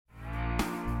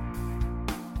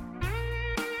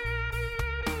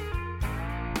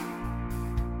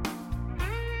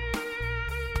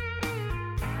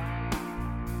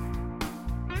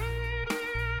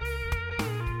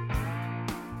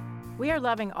We are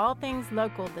loving all things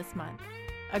local this month.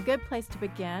 A good place to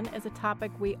begin is a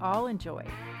topic we all enjoy: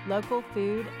 local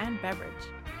food and beverage.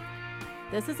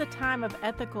 This is a time of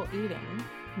ethical eating,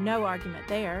 no argument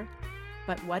there,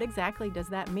 but what exactly does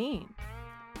that mean?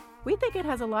 We think it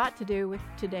has a lot to do with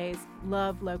today's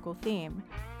Love Local theme,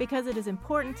 because it is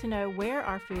important to know where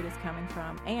our food is coming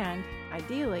from and,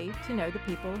 ideally, to know the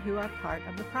people who are part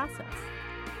of the process.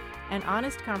 An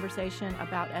honest conversation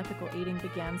about ethical eating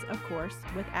begins, of course,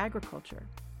 with agriculture.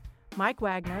 Mike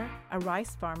Wagner, a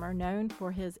rice farmer known for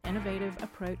his innovative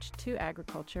approach to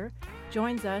agriculture,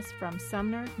 joins us from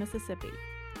Sumner, Mississippi.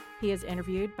 He is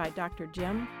interviewed by Dr.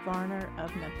 Jim Varner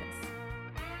of Memphis.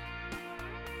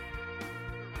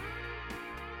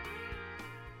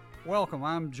 Welcome,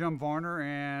 I'm Jim Varner,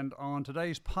 and on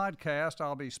today's podcast,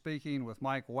 I'll be speaking with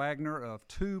Mike Wagner of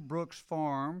Two Brooks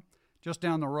Farm, just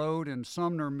down the road in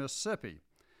Sumner, Mississippi.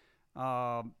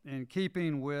 In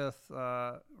keeping with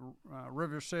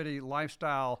River City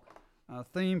lifestyle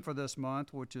theme for this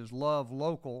month, which is Love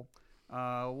Local,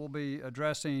 we'll be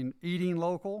addressing eating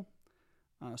local,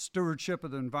 stewardship of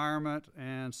the environment,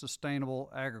 and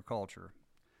sustainable agriculture.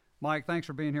 Mike, thanks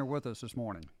for being here with us this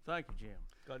morning. Thank you, Jim.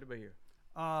 Glad to be here.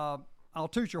 I'll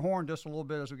toot your horn just a little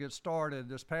bit as we get started.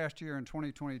 This past year in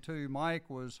 2022, Mike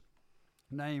was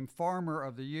named Farmer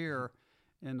of the Year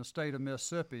in the state of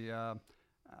Mississippi. I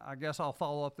guess I'll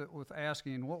follow up with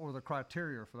asking, what were the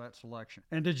criteria for that selection?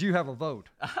 And did you have a vote?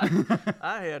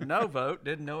 I had no vote,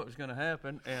 didn't know it was going to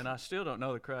happen, and I still don't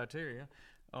know the criteria.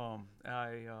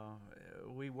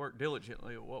 We work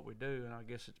diligently at what we do, and I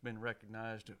guess it's been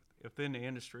recognized within the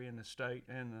industry in the state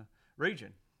and the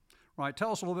region. Right.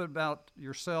 Tell us a little bit about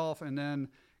yourself, and then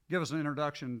give us an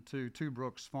introduction to Two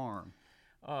Brooks Farm.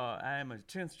 I am a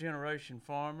 10th generation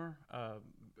farmer.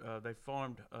 They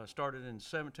started in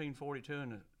 1742 in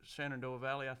the Shenandoah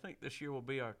Valley. I think this year will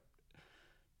be our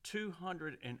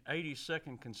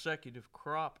 282nd consecutive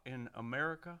crop in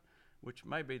America, which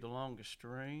may be the longest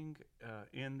string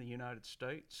in the United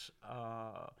States.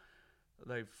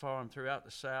 They've farmed throughout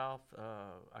the South.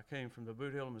 I came from the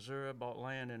Boot Hill, Missouri, bought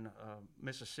land in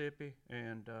Mississippi,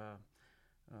 and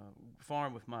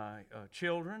farmed with my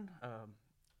children.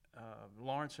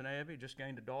 Lawrence and Abby just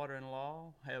gained a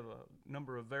daughter-in-law, have a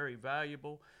number of very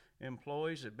valuable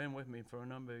employees that have been with me for a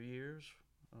number of years.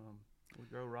 We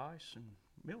grow rice and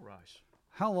mill rice.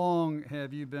 How long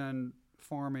have you been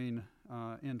farming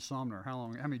in Sumner? How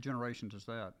many generations is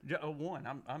that? One.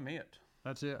 I'm it.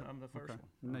 That's it? I'm the first one.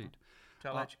 Neat.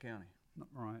 Tallahatchie County.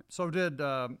 Right. So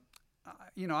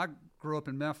I grew up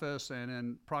in Memphis, and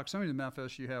in proximity to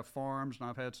Memphis, you have farms, and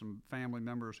I've had some family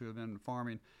members who have been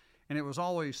farming, and it was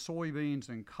always soybeans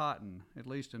and cotton, at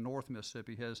least in North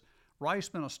Mississippi. Has rice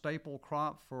been a staple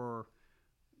crop for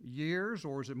years,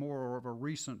 or is it more of a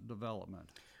recent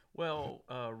development? Well,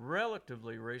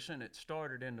 relatively recent. It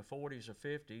started in the 40s or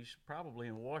 50s, probably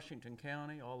in Washington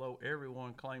County, although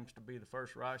everyone claims to be the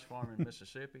first rice farm in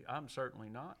Mississippi. I'm certainly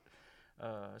not.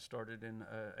 I started in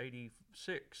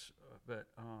 86, but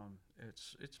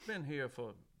it's been here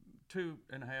for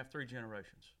 2.5, 3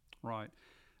 generations. Right.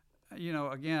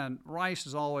 Again, rice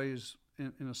is always,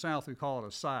 in the South we call it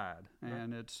a side,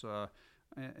 and it's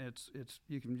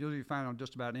you can usually find it on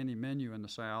just about any menu in the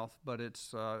South, but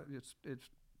it's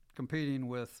competing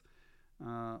with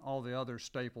all the other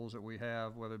staples that we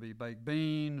have, whether it be baked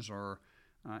beans or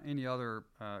any other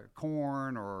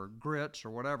corn or grits or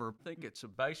whatever. I think it's a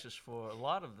basis for a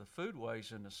lot of the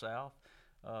foodways in the South,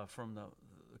 from the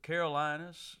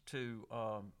Carolinas to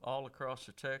all across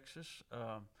the Texas.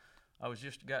 I was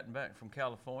just gotten back from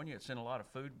California. It's in a lot of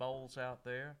food bowls out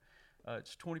there.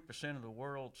 It's 20% of the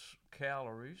world's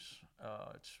calories.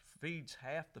 It feeds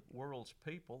half the world's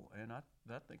people, and I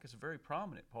think it's a very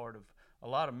prominent part of a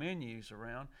lot of menus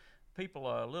around. People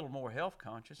are a little more health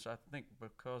conscious, I think,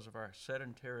 because of our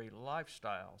sedentary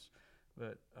lifestyles,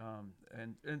 but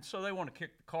and so they want to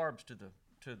kick the carbs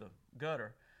to the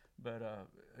gutter. But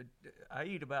I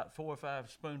eat about 4 or 5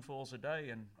 spoonfuls a day,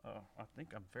 and I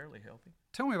think I'm fairly healthy.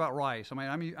 Tell me about rice.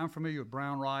 I'm familiar with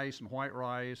brown rice and white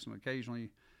rice, and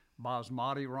occasionally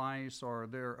basmati rice. Are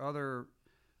there other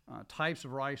types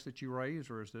of rice that you raise,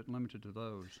 or is it limited to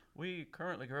those? We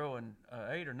currently grow in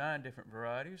 8 or 9 different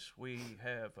varieties. We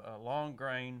have long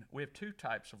grain. We have 2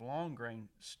 types of long grain,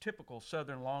 typical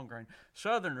southern long grain.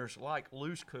 Southerners like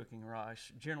loose cooking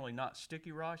rice, generally not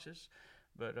sticky rices,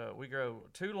 but we grow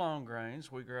 2 long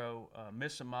grains. We grow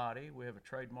Missamati. We have a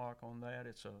trademark on that.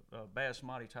 It's a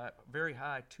basmati type, very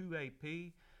high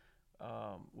 2AP,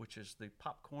 which is the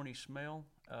popcorny smell.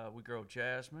 We grow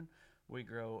jasmine. We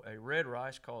grow a red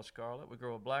rice called scarlet. We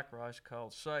grow a black rice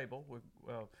called sable.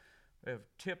 have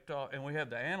tipped off, and we have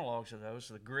the analogs of those,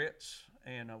 the grits,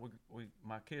 and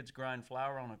my kids grind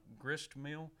flour on a grist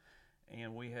mill,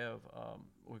 and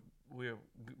we're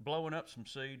blowing up some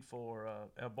seed for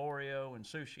arborio and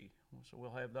sushi, so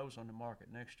we'll have those on the market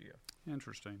next year.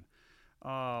 Interesting.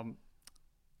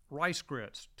 Rice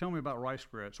grits. Tell me about rice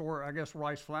grits, or I guess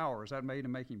rice flour. Is that made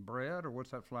in making bread, or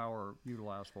what's that flour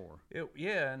utilized for?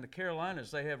 Yeah, in the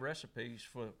Carolinas they have recipes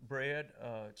for bread.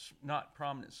 It's not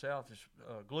prominent South. It's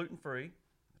gluten-free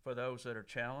for those that are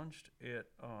challenged.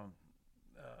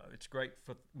 It's great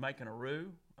for making a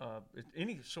roux.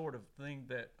 Any sort of thing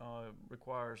that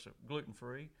requires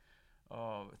gluten-free,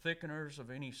 thickeners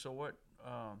of any sort.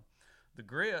 The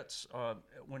grits,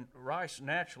 when rice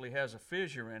naturally has a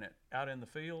fissure in it out in the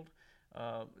field,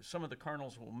 some of the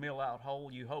kernels will mill out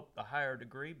whole. You hope a higher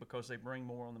degree because they bring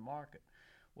more on the market.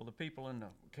 Well, the people in the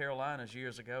Carolinas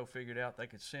years ago figured out they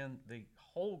could send the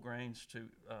whole grains to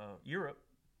Europe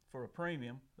for a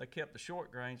premium. They kept the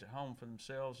short grains at home for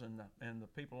themselves and the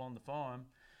people on the farm.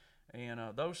 And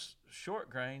those short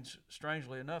grains,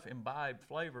 strangely enough, imbibe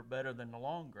flavor better than the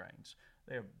long grains.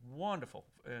 They're wonderful,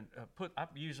 and I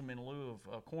use them in lieu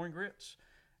of corn grits,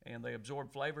 and they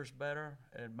absorb flavors better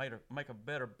and make a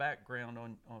better background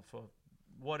on for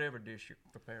whatever dish you're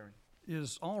preparing.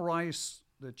 Is all rice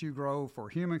that you grow for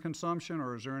human consumption,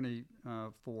 or is there any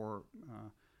for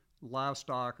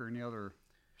livestock or any other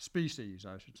species,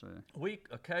 I should say? We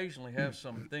occasionally have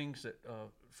some things that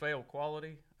fail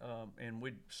quality, and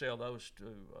we sell those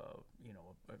to,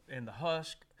 in the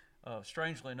husk.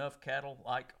 Strangely enough, cattle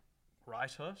like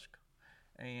rice husk,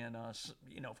 and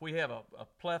if we have a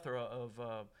plethora of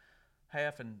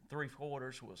half and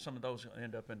 3/4, well, some of those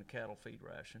end up in the cattle feed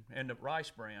ration. And the rice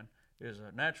bran is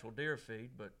a natural deer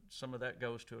feed, but some of that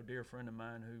goes to a dear friend of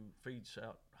mine who feeds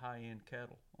out high-end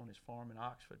cattle on his farm in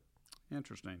Oxford.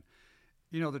 Interesting.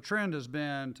 The trend has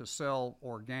been to sell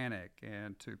organic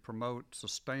and to promote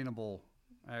sustainable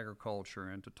agriculture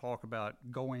and to talk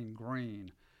about going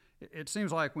green. It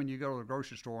seems like when you go to the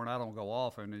grocery store, and I don't go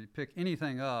often, and you pick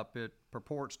anything up, it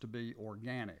purports to be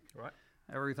organic. Right.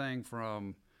 Everything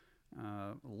from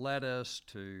lettuce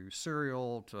to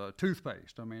cereal to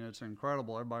toothpaste. I mean, it's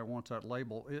incredible. Everybody wants that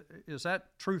label. Is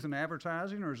that truth in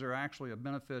advertising, or is there actually a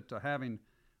benefit to having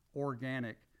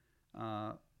organic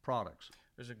products?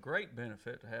 There's a great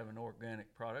benefit to having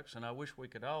organic products, and I wish we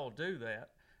could all do that.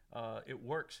 It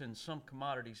works in some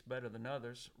commodities better than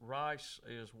others. Rice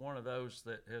is one of those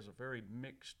that has a very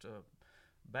mixed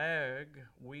bag.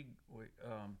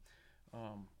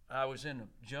 I was in the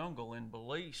jungle in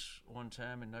Belize one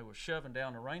time, and they were shoving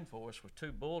down the rainforest with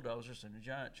 2 bulldozers and a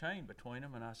giant chain between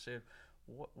them. And I said,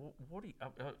 "What are you?"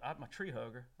 I'm a tree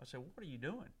hugger. I said, "What are you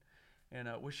doing?"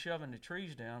 And we're shoving the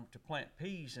trees down to plant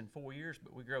peas in 4 years,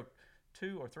 but we grow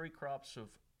 2 or 3 crops of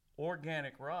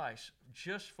organic rice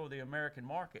just for the American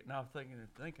market. And I'm thinking,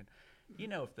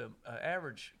 if the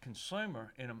average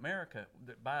consumer in America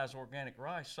that buys organic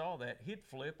rice saw that, he'd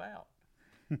flip out.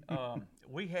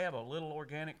 We have a little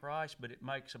organic rice, but it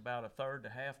makes about 1/3 to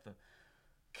half the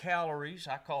calories.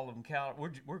 I call them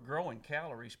calories. We're growing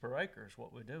calories per acre is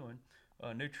what we're doing,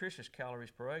 nutritious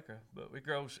calories per acre. But it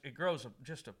grows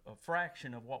just a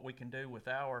fraction of what we can do with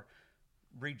our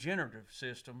regenerative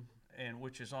system, and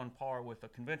which is on par with a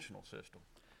conventional system.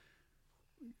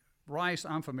 Rice,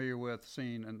 I'm familiar with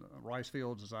seeing in rice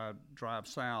fields as I drive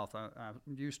south. I'm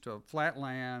used to flat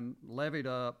land, levied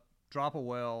up, drop a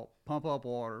well, pump up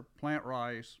water, plant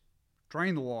rice,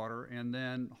 drain the water, and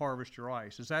then harvest your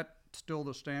rice. Is that still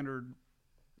the standard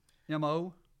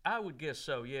MO? I would guess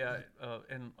so, yeah.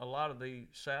 In a lot of the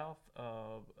South,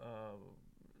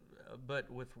 but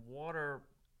with water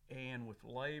and with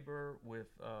labor,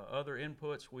 with other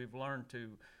inputs, we've learned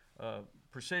to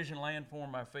precision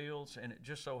landform our fields, and it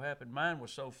just so happened mine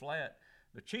was so flat,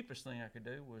 the cheapest thing I could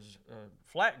do was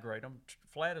flat grade them,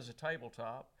 flat as a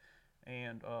tabletop,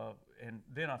 and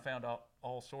then I found out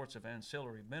all sorts of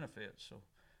ancillary benefits. So,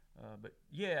 but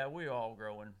yeah, we're all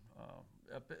growing.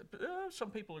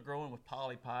 Some people are growing with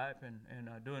poly pipe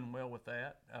and doing well with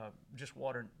that, just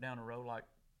watering down the road like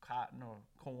cotton or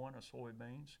corn or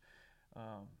soybeans.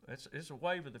 It's a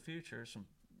wave of the future. There's some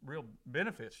real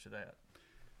benefits to that.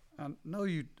 I know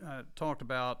you talked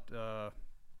about a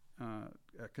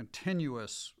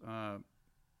continuous, I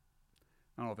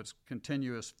don't know if it's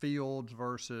continuous fields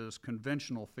versus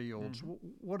conventional fields. Mm-hmm.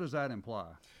 What does that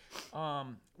imply? A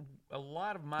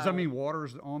lot of my... Does that mean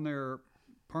water's on there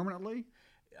permanently?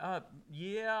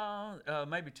 Yeah,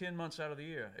 maybe 10 months out of the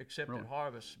year, except at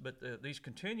harvest. But these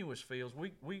continuous fields,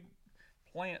 we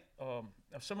plant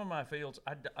some of my fields.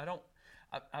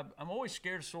 I'm always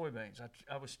scared of soybeans.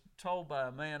 I was told by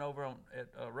a man over at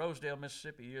Rosedale,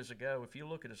 Mississippi years ago, if you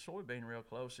look at a soybean real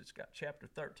close, it's got chapter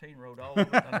 13 wrote all over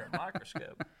it under a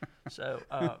microscope. So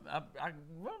I'm a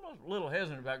little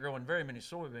hesitant about growing very many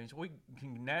soybeans. We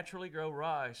can naturally grow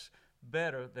rice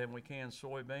better than we can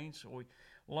soybeans. So we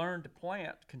learn to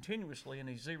plant continuously in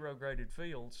these zero-graded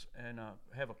fields and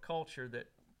have a culture that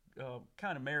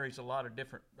kind of marries a lot of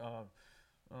different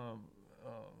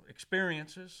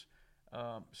experiences.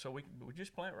 So we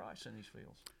just plant rice in these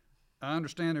fields. I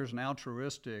understand there's an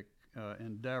altruistic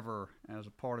endeavor as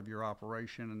a part of your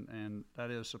operation, and that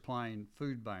is supplying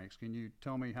food banks. Can you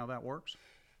tell me how that works?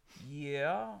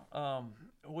 Yeah,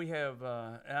 we have.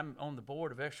 I'm on the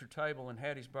board of Extra Table in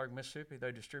Hattiesburg, Mississippi.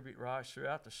 They distribute rice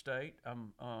throughout the state.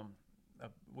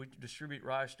 We distribute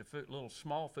rice to little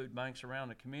small food banks around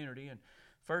the community. And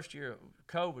first year of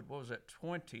COVID, what was that,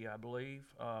 20, I believe.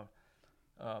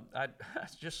 I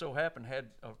just so happened had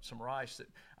some rice that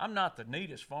I'm not the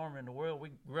neatest farmer in the world.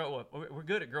 We're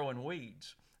good at growing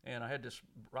weeds, and I had this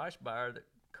rice buyer that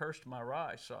cursed my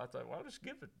rice. So I thought, well, I'll just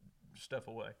give the stuff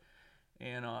away.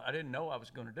 And I didn't know I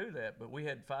was going to do that, but we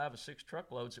had 5 or 6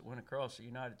 truckloads that went across the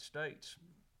United States,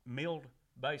 milled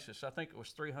basis. I think it was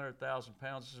 300,000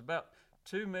 pounds. It's about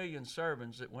 2 million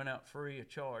servings that went out free of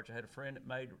charge. I had a friend that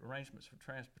made arrangements for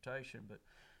transportation, but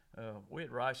we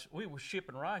had rice. We were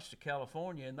shipping rice to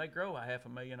California, and they grow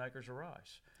 500,000 acres of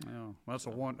rice. Yeah, that's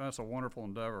a wonderful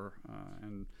endeavor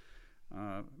and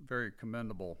very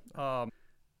commendable.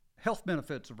 Health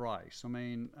benefits of rice. I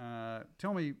mean,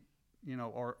 tell me,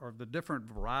 are the different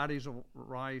varieties of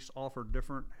rice offer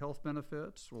different health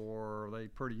benefits, or are they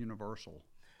pretty universal?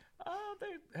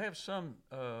 They have some.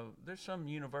 There's some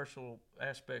universal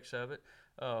aspects of it.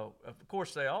 Of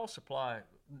course, they all supply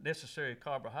necessary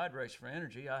carbohydrates for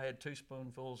energy. I had 2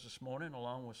 spoonfuls this morning,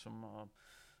 along with some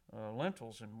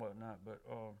lentils and whatnot. But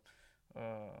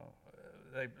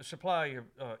they supply your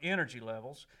energy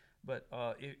levels. But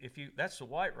that's the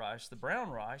white rice. The brown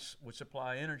rice would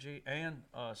supply energy and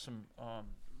some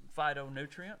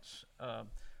phytonutrients,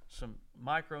 some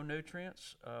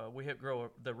micronutrients. We grow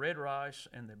the red rice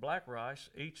and the black rice.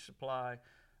 Each supply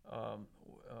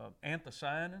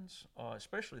anthocyanins,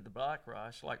 especially the black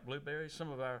rice, like blueberries.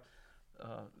 Some of our,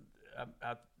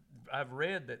 I've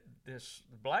read that this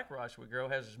black rice we grow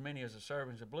has as many as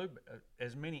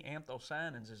as many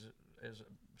anthocyanins as a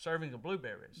serving of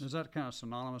blueberries. Is that kind of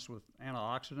synonymous with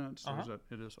antioxidants? Uh-huh. Or is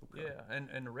it is? Okay. Yeah,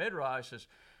 and the red rice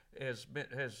has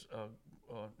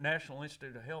National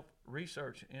Institute of Health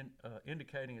research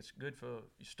indicating it's good for your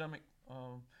stomach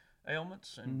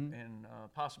ailments and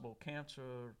possible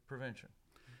cancer prevention.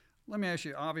 Let me ask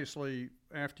you. Obviously,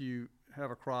 after you have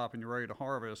a crop and you're ready to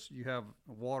harvest, you have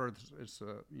water that's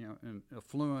an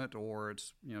effluent or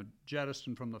it's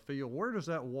jettisoned from the field. Where does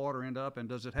that water end up, and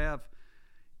does it have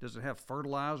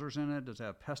fertilizers in it? Does it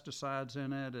have pesticides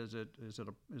in it? Is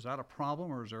that a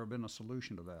problem, or has there been a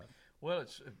solution to that? Well,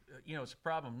 it's a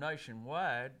problem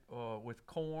nationwide with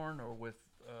corn or with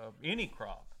any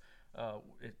crop.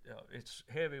 It's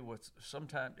heavy with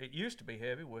it used to be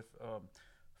heavy with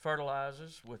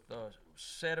fertilizers, with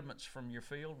sediments from your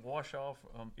field, wash off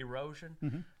erosion.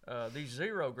 Mm-hmm. These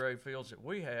zero-grade fields that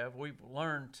we have, we've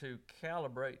learned to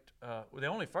calibrate. The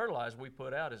only fertilizer we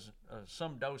put out is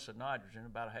some dose of nitrogen,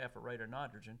 about a half a rate of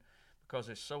nitrogen, because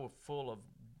it's so full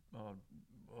of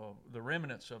the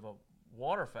remnants of a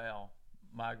waterfowl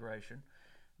migration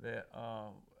that.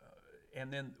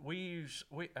 And then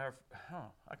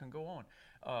I can go on.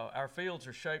 Our fields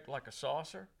are shaped like a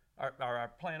saucer. Our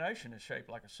plantation is shaped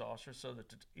like a saucer, so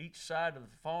that each side of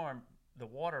the farm, the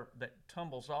water that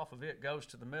tumbles off of it goes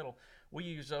to the middle. We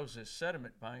use those as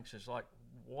sediment banks, as like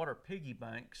water piggy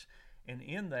banks. And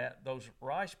in that, those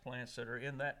rice plants that are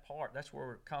in that part, that's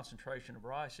where concentration of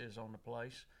rice is on the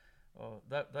place.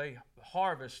 That they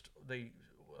harvest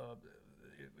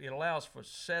it allows for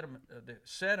the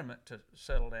sediment to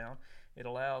settle down. It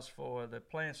allows for the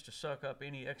plants to suck up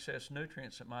any excess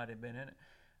nutrients that might have been in it.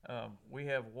 We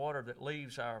have water that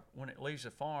when it leaves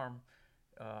the farm.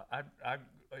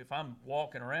 If I'm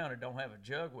walking around and don't have a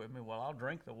jug with me, well, I'll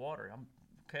drink the water.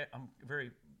 I'm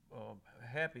very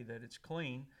happy that it's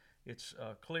clean. It's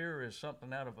clear as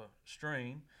something out of a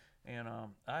stream. And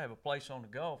I have a place on the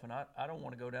Gulf, and I don't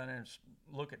want to go down there and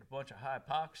look at a bunch of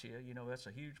hypoxia. That's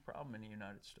a huge problem in the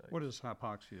United States. What is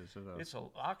hypoxia? It's an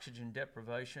oxygen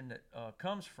deprivation that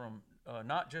comes from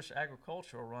not just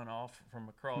agricultural runoff from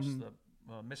across the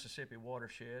Mississippi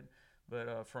watershed,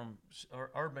 but from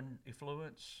urban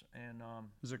effluents. And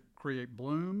does it create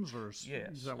blooms, or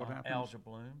yes, is that what happens? Algal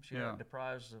blooms. Yeah, it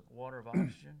deprives the water of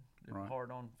oxygen. Right.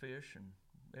 Hard on fish and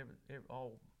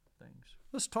all things.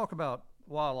 Let's talk about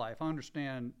wildlife. I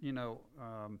understand,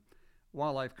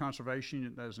 wildlife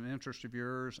conservation is an interest of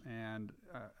yours, and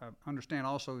I understand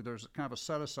also there's kind of a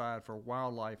set-aside for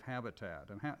wildlife habitat.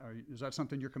 And is that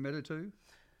something you're committed to?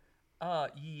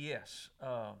 Yes.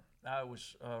 I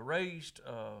was raised,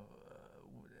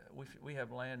 we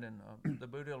have land in the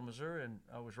Boot Hill, Missouri, and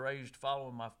I was raised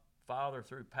following my father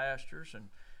through pastures and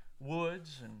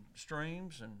woods and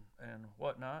streams and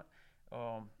whatnot.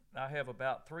 I have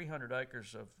about 300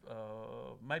 acres of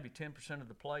maybe 10% of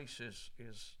the place is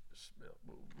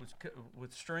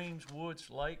with streams, woods,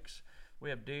 lakes. We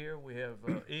have deer, we have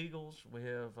eagles, we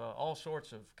have all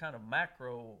sorts of kind of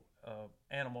macro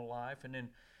animal life, and then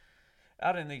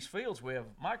out in these fields we have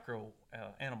micro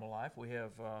animal life. We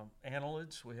have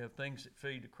annelids, we have things that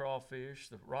feed the crawfish.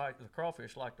 The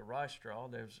crawfish like the rice straw.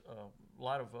 There's a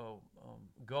lot of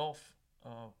Gulf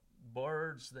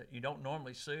birds that you don't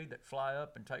normally see that fly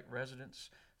up and take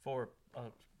residence for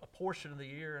a portion of the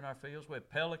year in our fields. We have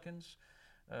pelicans.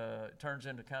 It turns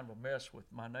into kind of a mess with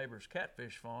my neighbor's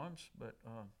catfish farms, but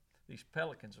these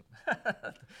pelicans.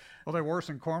 Are they worse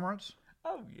than cormorants?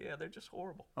 Oh yeah, they're just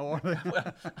horrible. Oh, are they?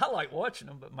 Well, I like watching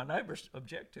them, but my neighbors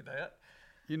object to that.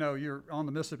 You're on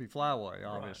the Mississippi Flyway,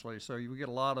 obviously, right. So you get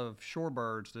a lot of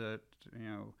shorebirds that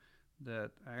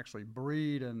actually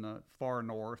breed in the far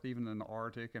north, even in the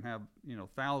Arctic, and have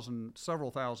several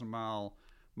thousand mile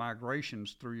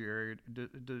migrations through your area.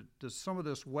 Does some of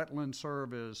this wetland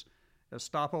serve as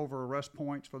stopover rest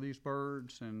points for these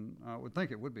birds? And I would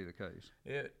think it would be the case.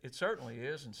 It certainly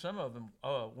is, and some of them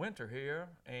winter here,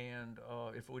 and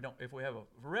if we have a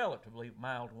relatively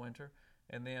mild winter,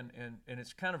 and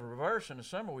it's kind of a reverse in the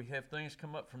summer. We have things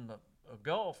come up from the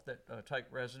Gulf that take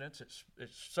residence at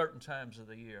certain times of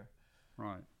the year.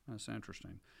 Right, that's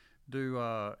interesting.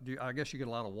 I guess you get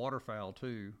a lot of waterfowl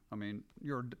too. I mean,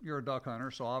 you're a duck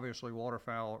hunter, so obviously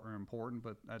waterfowl are important,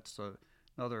 but that's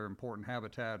another important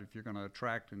habitat if you're going to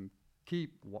attract and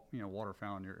keep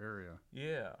waterfowl in your area.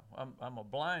 Yeah, I'm a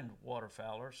blind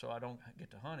waterfowler, so I don't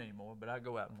get to hunt anymore, but I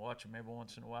go out and watch them every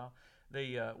once in a while.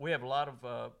 We have a lot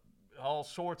of all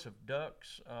sorts of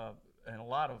ducks and a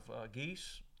lot of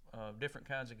geese, different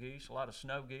kinds of geese, a lot of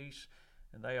snow geese,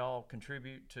 and they all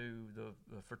contribute to the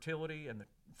fertility and the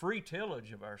free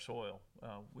tillage of our soil.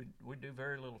 We do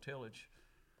very little tillage.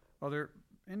 Are there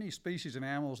any species of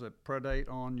animals that predate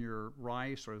on your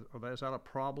rice, or is that a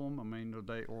problem? I mean,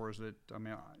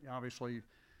 obviously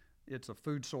it's a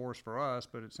food source for us,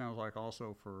 but it sounds like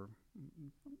also for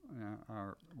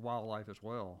our wildlife as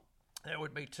well. There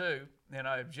would be two, and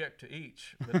I object to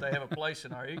each, but they have a place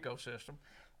in our ecosystem.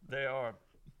 They are,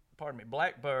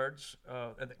 blackbirds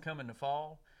that come in the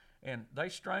fall, and they,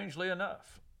 strangely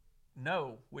enough,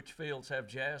 know which fields have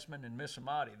jasmine and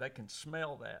missamati. They can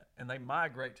smell that, and they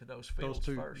migrate to those fields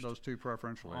first. Those two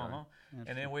preferentially. Uh-huh.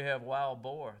 And then we have wild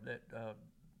boar that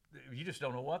you just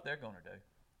don't know what they're going to do.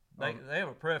 They have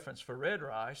a preference for red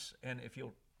rice, and if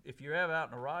you're out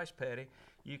in a rice paddy,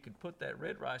 you can put that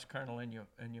red rice kernel in your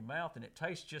mouth, and it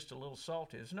tastes just a little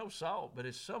salty. There's no salt, but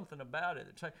it's something about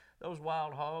it. Those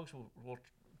wild hogs will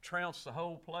trounce the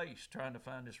whole place trying to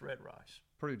find this red rice.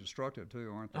 Pretty destructive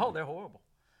too, aren't they? Oh, they're horrible.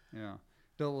 Yeah.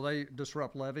 Do they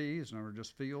disrupt levees or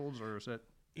just fields, or is it?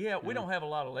 Yeah, we don't have a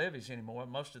lot of levees anymore.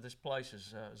 Most of this place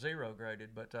is zero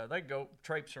graded, but they go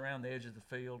traipse around the edge of the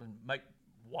field and make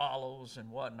wallows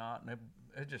and whatnot, and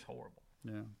they're just horrible.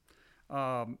 Yeah.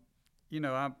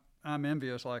 I'm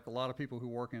envious, like a lot of people who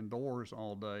work indoors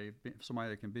all day,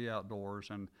 somebody that can be outdoors,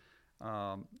 and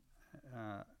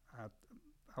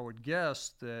I would guess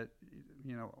that,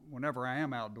 whenever I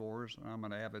am outdoors, I'm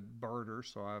an avid birder,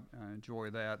 so I enjoy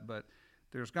that, but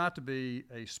there's got to be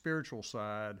a spiritual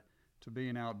side to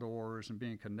being outdoors and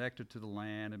being connected to the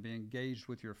land and being engaged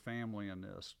with your family in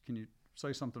this. Can you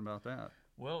say something about that?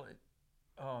 Well,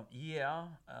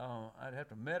 I'd have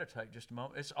to meditate just a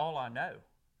moment. It's all I know.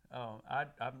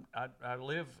 I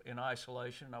live in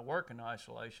isolation. I work in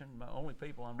isolation. My only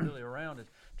people I'm really around is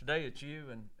today. It's you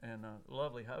and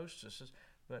lovely hostesses.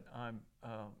 But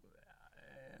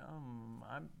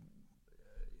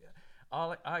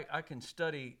I can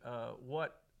study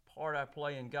what part I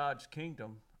play in God's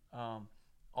kingdom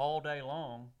all day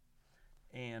long,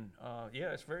 and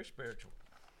it's very spiritual.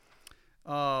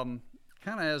 Kind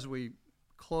of as we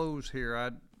close here,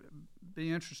 I'd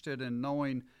be interested in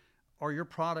knowing, are your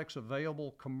products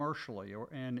available commercially,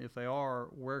 and if they are,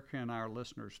 where can our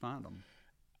listeners find them?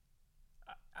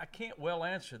 I can't well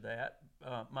answer that.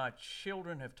 My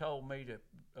children have told me to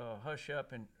hush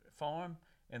up and farm,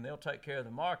 and they'll take care of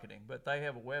the marketing. But they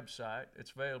have a website.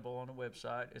 It's available on the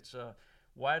website. It's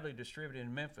widely distributed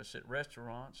in Memphis at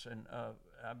restaurants, and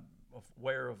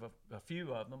aware of a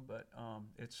few of them, but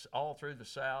it's all through the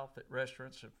South at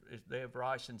restaurants. They have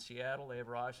rice in Seattle. They have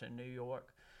rice in New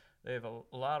York. They have a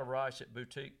lot of rice at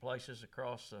boutique places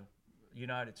across the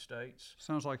United States.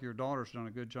 Sounds like your daughter's done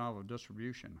a good job of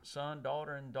distribution. Son,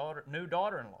 daughter, and new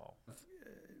daughter-in-law.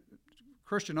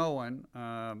 Christian Owen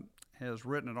has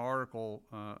written an article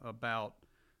about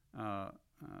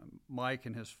Mike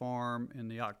and his farm in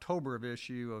the October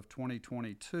issue of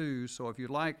 2022. So if you'd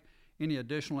like any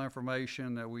additional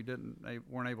information that we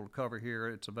weren't able to cover here,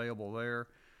 it's available there.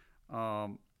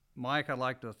 Mike, I'd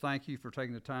like to thank you for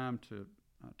taking the time to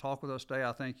talk with us today.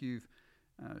 I think you've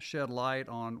shed light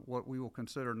on what we will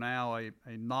consider now a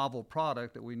novel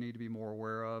product that we need to be more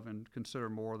aware of and consider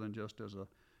more than just as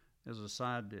a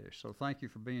side dish. So thank you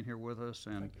for being here with us,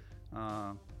 and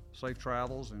safe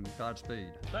travels and Godspeed.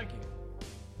 Thank you.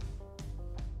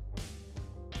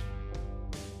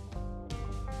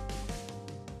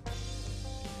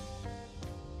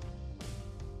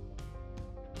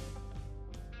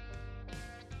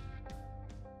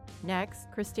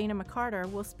 Next, Christina McCarter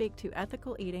will speak to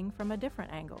ethical eating from a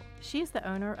different angle. She is the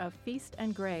owner of Feast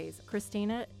and Graze.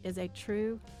 Christina is a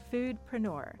true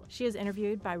foodpreneur. She is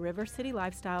interviewed by River City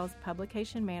Lifestyle's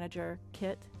publication manager,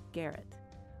 Kit Garrett.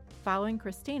 Following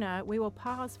Christina, we will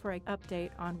pause for an update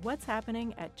on what's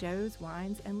happening at Joe's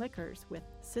Wines and Liquors with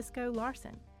Cisco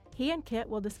Larson. He and Kit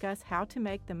will discuss how to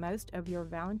make the most of your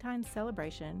Valentine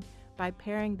celebration by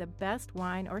pairing the best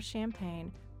wine or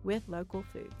champagne with local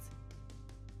foods.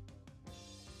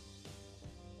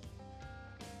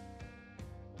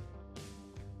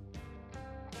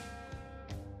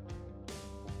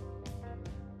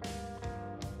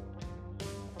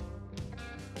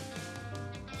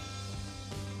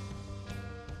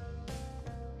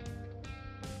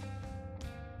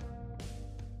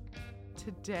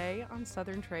 Today on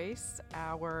Southern Trace,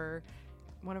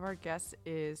 one of our guests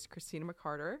is Christina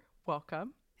McCarter.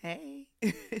 Welcome. Hey.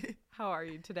 How are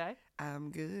you today?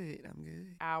 I'm good.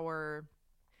 Our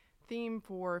theme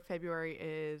for February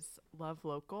is Love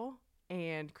Local,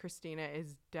 and Christina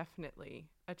is definitely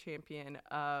a champion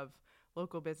of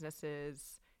local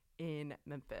businesses in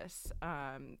Memphis.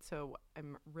 So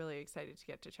I'm really excited to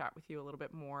get to chat with you a little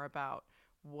bit more about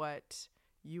what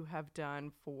you have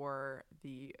done for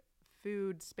the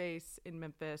food space in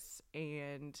Memphis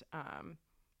and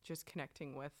just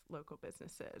connecting with local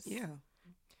businesses. Yeah.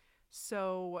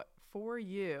 So for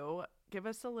you, give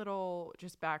us a little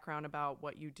just background about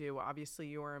what you do. Obviously,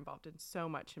 you are involved in so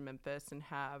much in Memphis and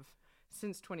have,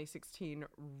 since 2016,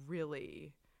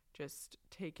 really just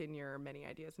taken your many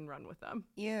ideas and run with them.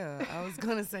 Yeah, I was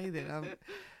going to say that.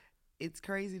 It's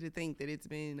crazy to think that it's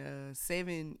been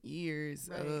 7 years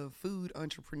of food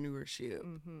entrepreneurship,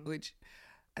 which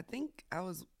I think I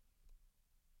was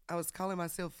calling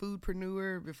myself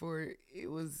foodpreneur before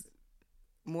it was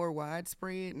more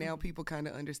widespread. Now people kind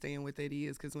of understand what that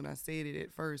is, because when I said it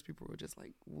at first, people were just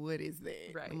like, what is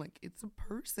that? Right. I'm like, it's a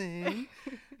person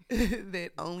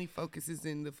that only focuses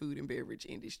in the food and beverage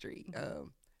industry.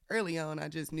 Early on, I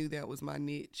just knew that was my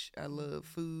niche. I love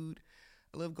food.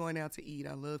 I love going out to eat.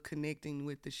 I love connecting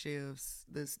with the chefs,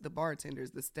 the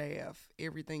bartenders, the staff,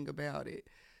 everything about it.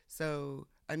 So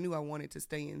I knew I wanted to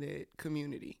stay in that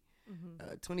community.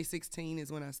 2016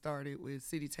 is when I started with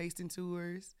city tasting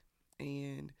tours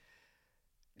and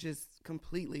just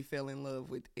completely fell in love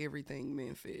with everything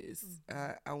Memphis.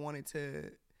 I wanted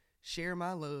to share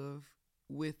my love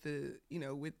with the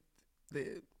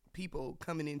people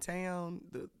coming in town,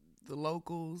 the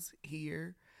locals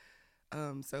here.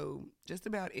 So just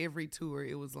about every tour,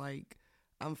 it was like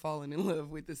I'm falling in love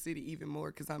with the city even more,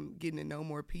 because I'm getting to know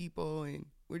more people and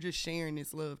we're just sharing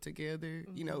this love together,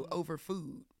 over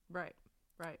food. Right.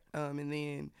 And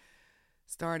then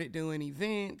started doing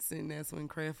events, and that's when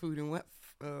Craft Food and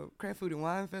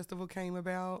Wine Festival came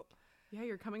about. Yeah,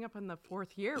 you're coming up on the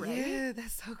 4th year, right? Yeah,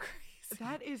 that's so crazy.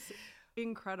 That is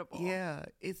incredible. Yeah,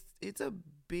 it's a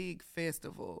big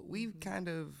festival. We've kind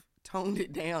of toned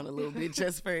it down a little bit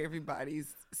just for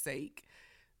everybody's sake,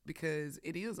 because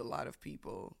it is a lot of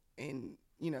people, and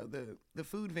the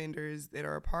food vendors that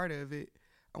are a part of it,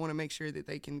 I want to make sure that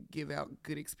they can give out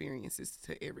good experiences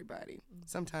to everybody.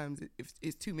 Sometimes if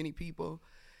it's too many people,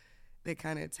 that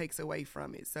kind of takes away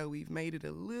from it. So we've made it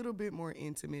a little bit more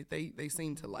intimate. They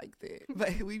seem to like that.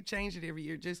 But we've changed it every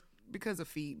year just because of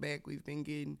feedback we've been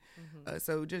getting.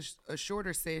 So just a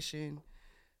shorter session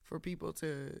for people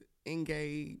to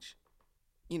engage,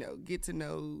 get to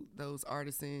know those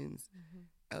artisans,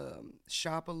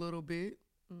 shop a little bit,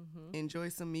 enjoy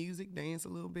some music, dance a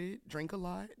little bit, drink a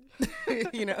lot,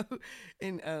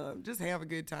 and just have a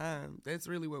good time. That's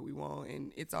really what we want.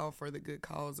 And it's all for the good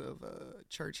cause of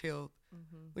church health,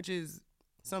 which is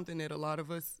something that a lot of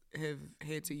us have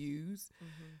had to use,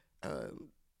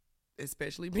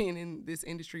 especially being in this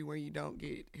industry where you don't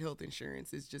get health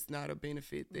insurance. It's just not a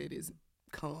benefit that is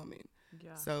common.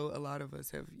 Yeah. So a lot of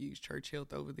us have used church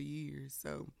health over the years.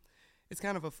 So it's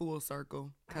kind of a full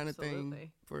circle kind of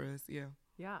thing for us. Yeah.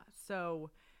 Yeah. So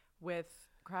with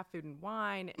craft food and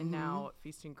wine and now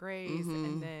Feast and Graze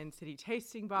and then City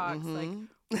Tasting Box, like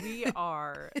we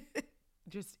are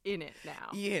just in it now.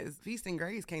 Yes. Feast and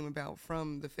Graze came about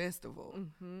from the festival.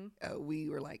 We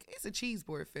were like, it's a cheese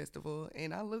board festival.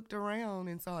 And I looked around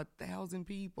and saw 1,000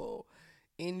 people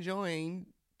enjoying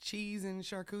cheese and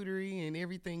charcuterie and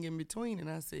everything in between.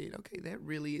 And I said, okay, that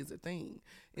really is a thing.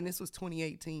 And this was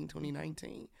 2018,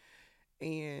 2019.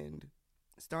 And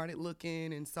started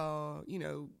looking and saw,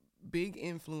 big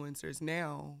influencers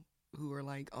now who are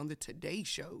like on the Today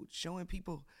Show showing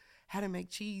people how to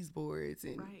make cheese boards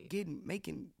and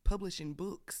publishing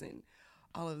books and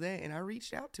all of that. And I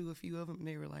reached out to a few of them and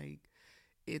they were like,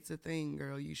 it's a thing,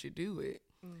 girl, you should do it.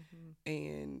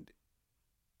 And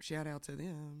shout out to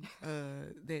them,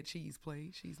 that cheese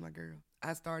plate. She's my girl.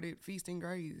 I started Feast and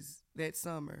Graze that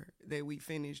summer that we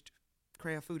finished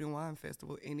Craft Food and Wine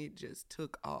Festival, and it just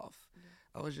took off.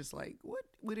 I was just like, what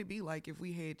would it be like if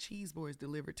we had cheese boards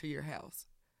delivered to your house?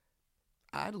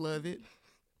 I'd love it.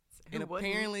 And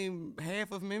apparently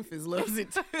half of Memphis loves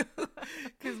it too,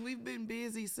 because we've been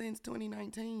busy since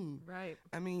 2019. Right.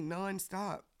 I mean,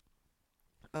 nonstop.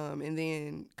 And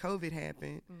then COVID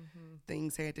happened.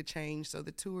 Things had to change, so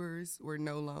the tours were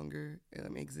no longer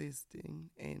existing,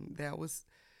 and that was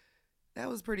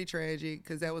pretty tragic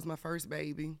because that was my first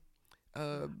baby.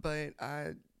 But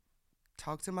I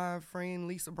talked to my friend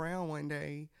Lisa Brown one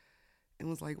day and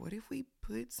was like, what if we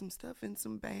put some stuff in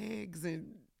some bags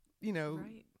and,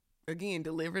 again,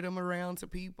 delivered them around to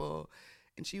people?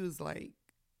 And she was like,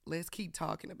 let's keep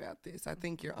talking about this. I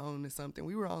think you're on to something.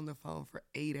 We were on the phone for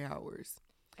 8 hours.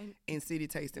 And City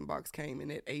Tasting Box came,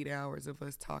 and at 8 hours of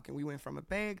us talking, we went from a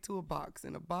bag to a box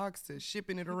and a box to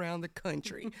shipping it around the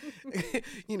country.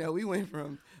 We went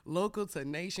from local to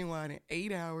nationwide in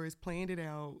 8 hours, planned it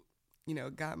out,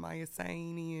 got Maya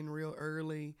Saini in real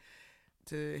early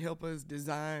to help us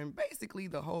design basically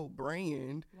the whole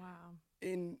brand. Wow.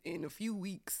 In a few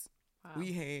weeks,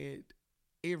 we had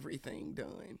everything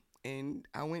done. And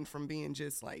I went from being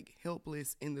just like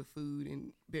helpless in the food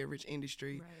and beverage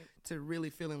industry to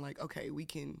really feeling like, okay, we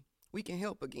can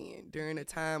help again during a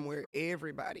time where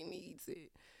everybody needs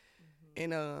it.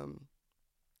 And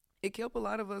it kept a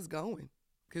lot of us going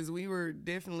because we were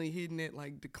definitely hitting that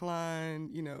like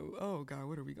decline, oh God,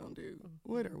 what are we going to do?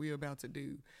 What are we about to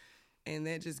do? And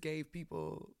that just gave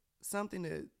people something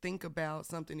to think about,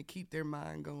 something to keep their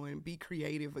mind going, be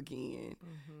creative again,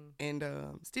 and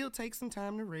still take some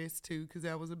time to rest too, because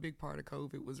that was a big part of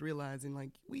COVID, was realizing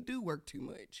like we do work too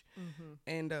much,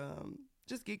 and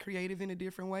just get creative in a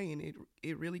different way. And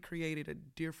it really created a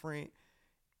different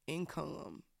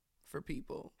income for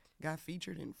people. Got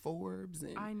featured in Forbes,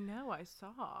 and I know, I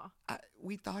saw.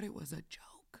 We thought it was a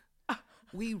joke.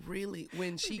 We really,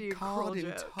 when she called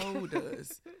and told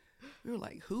us, we were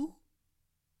like, who?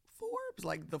 Forbes,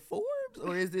 like the Forbes,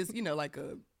 or is this like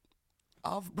a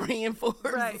off-brand Forbes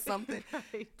or something?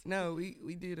 No,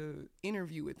 we did a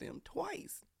interview with them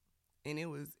twice, and it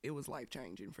was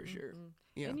life-changing for sure.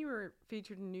 Yeah. And you were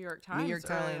featured in New York Times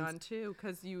early on too,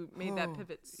 because you made that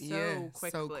pivot quickly.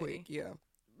 So quick. Yeah,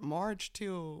 March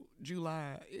till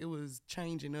July, it was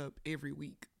changing up every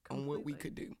week on what we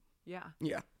could do. Yeah.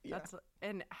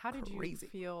 And how did you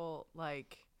feel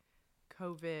like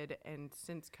COVID, and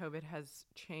since COVID has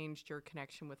changed your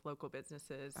connection with local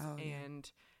businesses,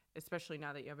 and especially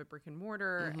now that you have a brick and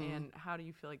mortar, and how do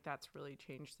you feel like that's really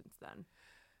changed since then?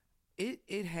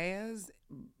 It has,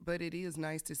 but it is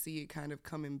nice to see it kind of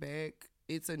coming back.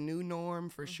 It's a new norm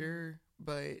for sure,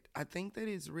 but I think that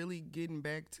it's really getting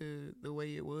back to the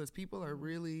way it was. People are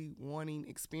really wanting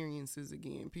experiences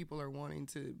again. People are wanting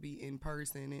to be in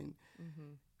person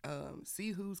and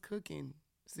see who's cooking,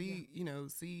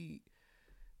 see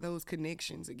those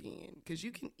connections again, because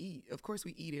you can eat. Of course,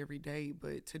 we eat every day,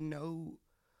 but to know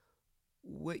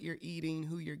what you're eating,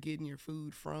 who you're getting your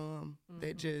food from,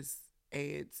 that just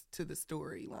adds to the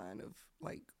storyline of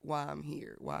like why I'm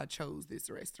here, why I chose this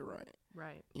restaurant.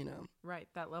 Right. Right.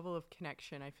 That level of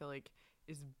connection, I feel like,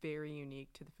 is very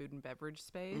unique to the food and beverage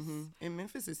space. And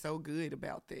Memphis is so good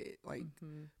about that. Like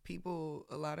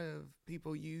a lot of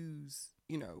people use,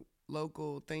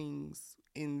 local things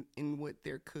in what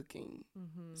they're cooking.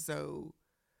 So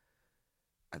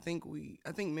I think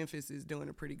Memphis is doing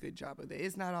a pretty good job of that.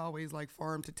 It's not always like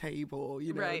farm to table,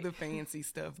 you know, Right. the fancy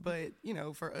stuff. But, you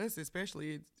know, for us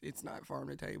especially, it's not farm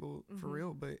to table for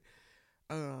real. But,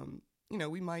 you know,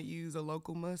 we might use a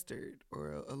local mustard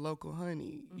or a local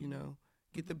honey, you know,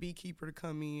 get the beekeeper to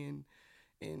come in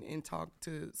and talk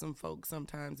to some folks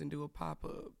sometimes and do a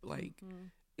pop-up. Like,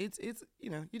 it's you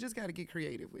know, you just got to get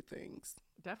creative with things.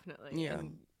 Definitely. Yeah.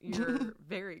 And you're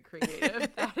very creative.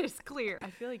 That is clear.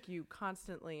 I feel like you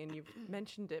constantly, and you've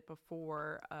mentioned it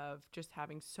before, of just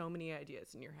having so many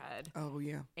ideas in your head. Oh,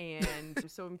 yeah. And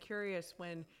so I'm curious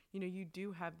when, you know, you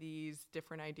do have these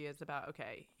different ideas about,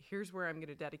 okay, here's where I'm going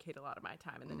to dedicate a lot of my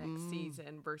time in the next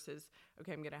season versus,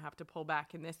 okay, I'm going to have to pull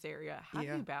back in this area. How do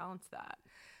you balance that?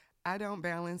 I don't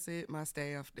balance it. My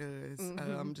staff does.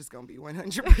 I'm just gonna be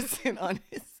 100%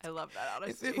 honest. I love that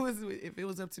honesty. If it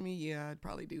was up to me, yeah, I'd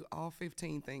probably do all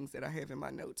 15 things that I have in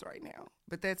my notes right now.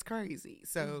 But that's crazy.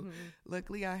 So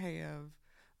luckily, I have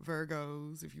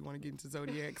Virgos. If you want to get into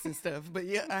zodiacs and stuff, but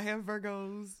yeah, I have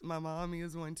Virgos. My mom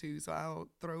is one too. So I'll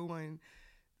throw one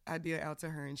idea out to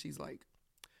her, and she's like,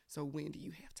 "So when do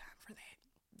you have time for that?"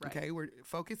 Right. Okay, we're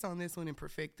focus on this one and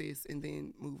perfect this and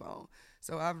then move on.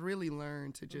 So I've really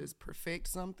learned to just perfect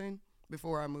something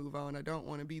before I move on. I don't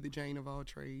want to be the Jane of all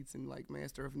trades and like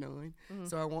master of none.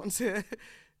 So I want to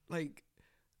like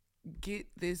get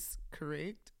this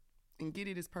correct and get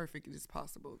it as perfect as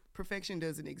possible. Perfection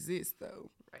doesn't exist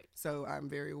though. Right. So I'm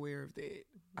very aware of that.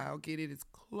 I'll get it as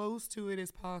close to it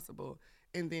as possible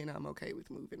and then I'm okay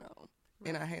with moving on. Right.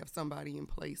 And I have somebody in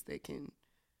place that can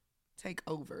take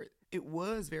over. It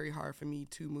was very hard for me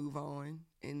to move on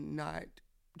and not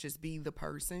just be the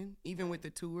person. Even with the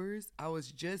tours, I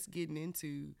was just getting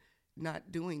into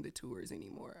not doing the tours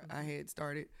anymore. I had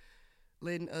started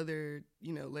letting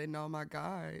all my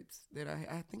guides that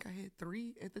I think I had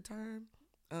 3 at the time.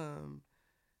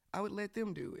 I would let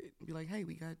them do it and be like, hey,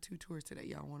 we got 2 tours today.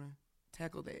 Y'all want to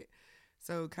tackle that?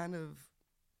 So kind of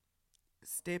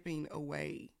stepping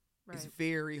away is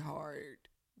very hard.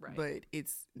 Right. But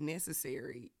it's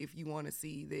necessary if you want to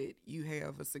see that you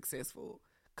have a successful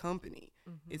company.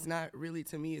 It's not really,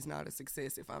 to me, it's not a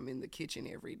success if I'm in the kitchen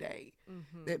every day.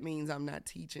 That means I'm not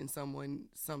teaching someone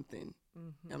something.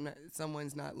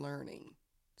 Someone's not learning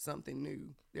something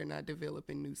new. They're not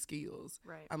developing new skills.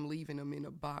 Right. I'm leaving them in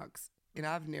a box. And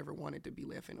I've never wanted to be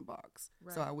left in a box.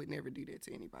 Right. So I would never do that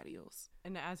to anybody else.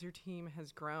 And as your team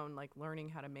has grown, like learning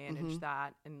how to manage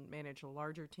that and manage a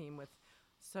larger team with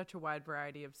such a wide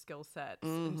variety of skill sets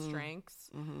and strengths.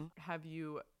 Have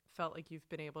you felt like you've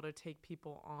been able to take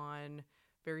people on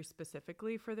very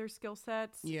specifically for their skill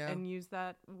sets and use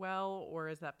that well, or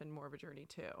has that been more of a journey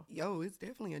too? It's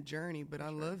definitely a journey, but I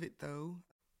love it though.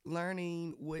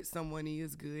 Learning what someone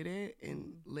is good at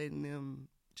and letting them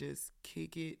just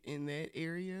kick it in that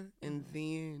area and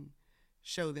then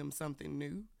show them something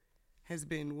new has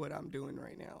been what I'm doing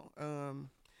right now.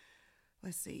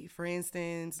 Let's see, for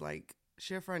instance, like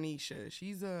Chef Ranisha,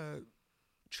 she's a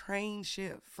trained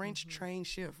chef, French trained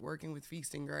chef working with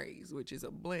Feast and Graze, which is a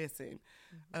blessing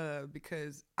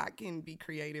because I can be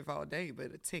creative all day,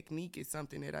 but a technique is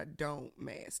something that I don't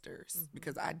master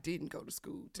because I didn't go to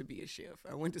school to be a chef.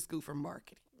 I went to school for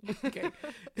marketing. Okay.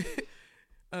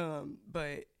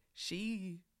 But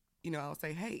she, I'll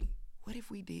say, hey, what if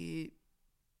we did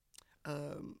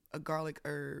a garlic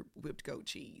herb whipped goat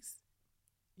cheese?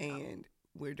 And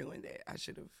we're doing that. I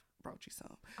should have brought you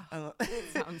some.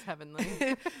 Sounds heavenly.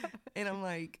 And I'm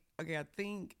like, okay, I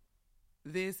think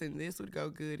this and this would go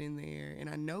good in there, and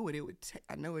I know what it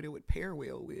would pair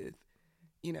well with,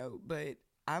 but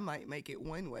I might make it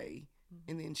one way,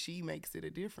 and then she makes it a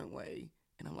different way,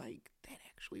 and I'm like, that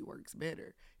actually works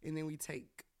better. And then we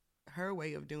take her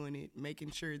way of doing it,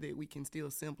 making sure that we can still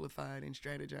simplify it and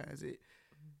strategize it,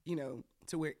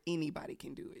 to where anybody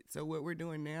can do it. So what we're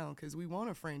doing now, because we want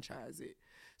to franchise it,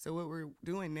 so what we're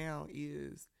doing now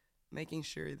is making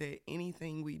sure that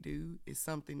anything we do is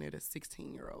something that a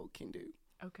 16-year-old can do.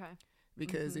 Okay.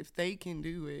 Because if they can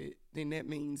do it, then that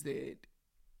means that,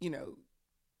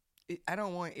 I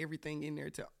don't want everything in there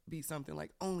to be something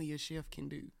like only a chef can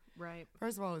do. Right.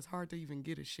 First of all, it's hard to even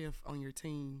get a chef on your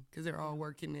team because they're all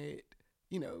working at,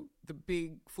 the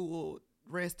big, full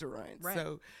restaurants. Right.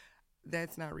 So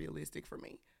that's not realistic for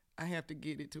me. I have to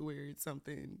get it to where it's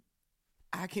something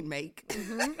I can make.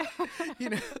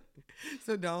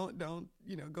 So don't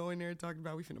go in there and talk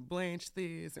about we finna blanch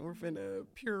this and we're finna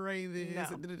puree this.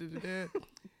 No. And da-da-da-da.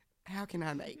 How can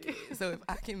I make it? So if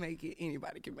I can make it,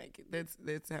 anybody can make it.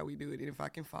 That's how we do it. And if I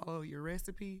can follow your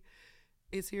recipe,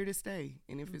 it's here to stay.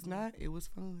 And if it's not, it was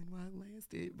fun while it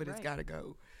lasted, but it's got to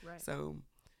go. Right. So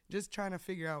just trying to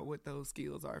figure out what those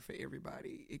skills are for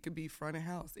everybody. It could be front of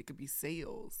house. It could be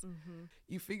sales.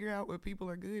 You figure out what people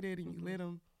are good at and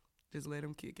you just let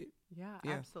them kick it. Yeah,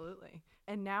 Yeah. absolutely.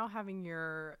 And now having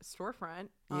your storefront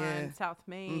Yeah. on South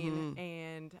Main,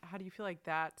 and how do you feel like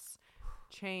that's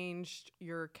changed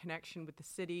your connection with the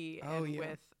city Oh, and yeah.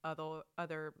 with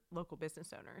other local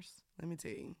business owners? Let me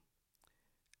tell you,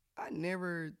 I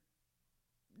never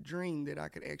dreamed that I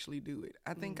could actually do it.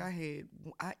 I think I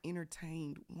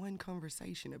entertained one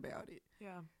conversation about it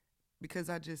Yeah. because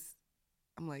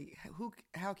I'm like,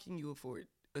 how can you afford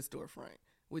a storefront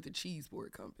with a cheese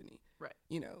board company? Right.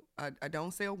 You know, I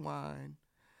don't sell wine,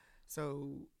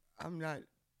 so I'm not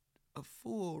a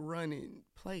full running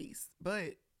place.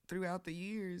 But throughout the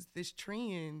years, this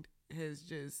trend has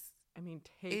just, I mean,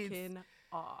 taken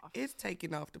off. it's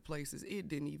taken off to places it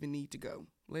didn't even need to go.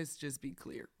 Let's just be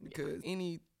clear, because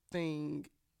anything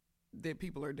that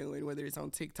people are doing, whether it's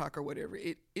on TikTok or whatever,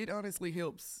 it honestly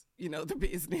helps, the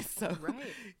business. So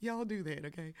Right. y'all do that,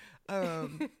 okay?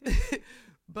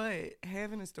 But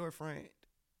having a storefront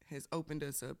has opened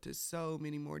us up to so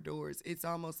many more doors. It's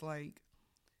almost like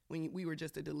when we were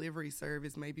just a delivery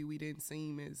service, maybe we didn't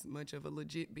seem as much of a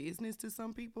legit business to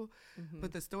some people,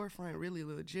 but the storefront really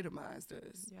legitimized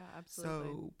us. Yeah, absolutely.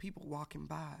 So people walking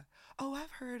by, oh,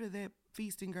 I've heard of that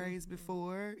Feast and Graze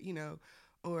before,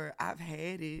 or I've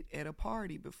had it at a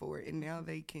party before, and now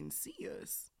they can see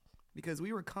us because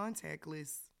we were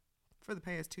contactless for the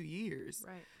past 2 years.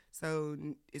 Right. So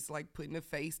it's like putting a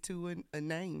face to a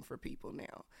name for people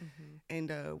now.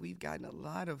 And we've gotten a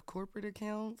lot of corporate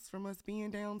accounts from us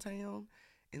being downtown,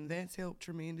 and that's helped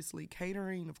tremendously.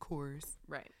 Catering, of course.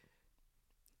 Right.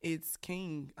 It's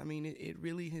king. I mean, it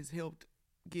really has helped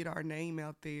get our name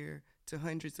out there to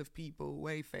hundreds of people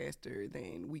way faster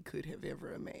than we could have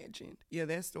ever imagined. Yeah,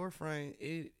 that storefront,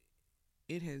 it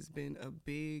has been a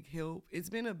big help. It's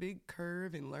been a big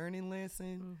curve and learning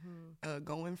lesson,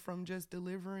 going from just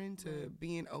delivering to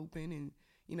being open. And,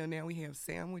 now we have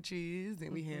sandwiches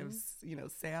and we have,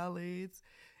 salads.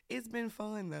 It's been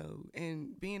fun, though.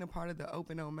 And being a part of the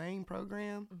Open on Main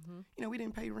program, we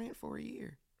didn't pay rent for a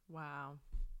year. Wow.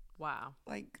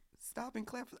 Like, stop and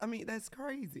clap. I mean, that's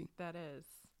crazy. That is.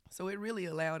 So it really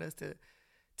allowed us to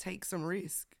take some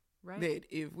risk. Right. That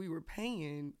if we were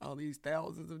paying all these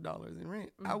thousands of dollars in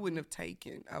rent, I wouldn't have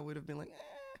taken. I would have been like,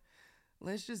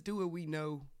 let's just do what we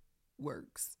know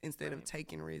works instead of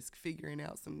taking risk, figuring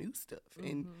out some new stuff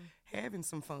and having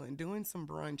some fun, doing some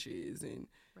brunches and,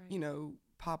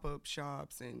 pop-up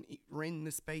shops and renting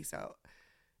the space out.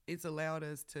 It's allowed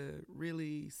us to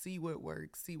really see what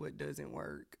works, see what doesn't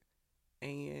work,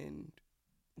 and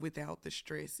without the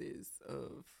stresses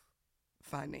of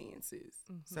finances.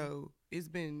 So it's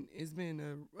been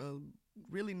a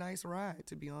really nice ride,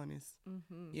 to be honest.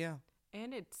 Yeah.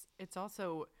 And it's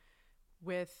also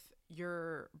with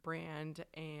your brand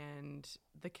and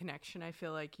the connection I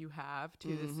feel like you have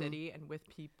to the city and with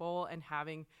people, and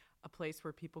having a place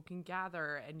where people can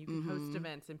gather and you can host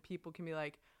events and people can be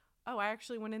like, oh, I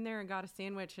actually went in there and got a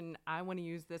sandwich and I want to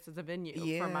use this as a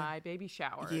venue for my baby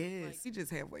shower. Yes. We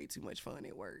just have way too much fun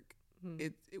at work.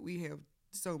 We have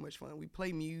so much fun. We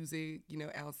play music,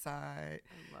 outside.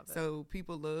 I love it. So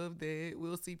people love that.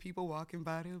 We'll see people walking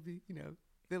by.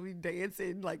 They'll be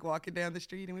dancing, like walking down the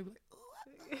street, and we'll be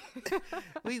like,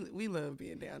 we love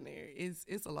being down there. It's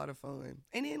a lot of fun.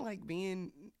 And then like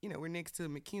being, we're next to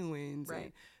McEwen's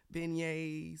and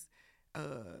beignets.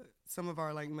 Some of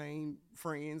our like main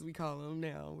friends, we call them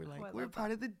now. We're like, we're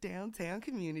part of the downtown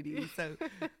community. So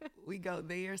we go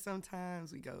there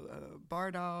sometimes. We go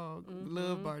Bar Dog.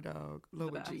 Love Bar Dog.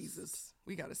 Lord Jesus.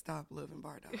 We got to stop loving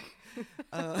Bar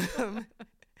Dog.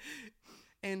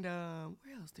 And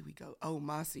where else do we go? Oh,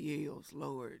 Maciel's,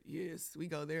 Lord. Yes, we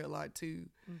go there a lot too.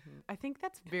 I think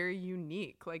that's very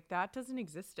unique. Like that doesn't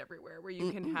exist everywhere, where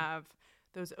you can have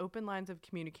those open lines of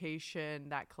communication,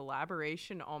 that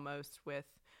collaboration almost with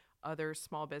other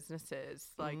small businesses.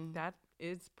 Like that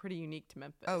is pretty unique to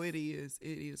Memphis. Oh, it is.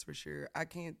 It is for sure. I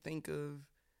can't think of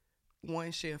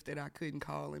one chef that I couldn't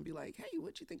call and be like, hey,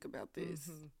 what you think about this?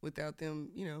 Without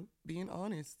them, being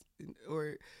honest.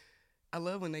 Or I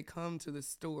love when they come to the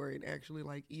store and actually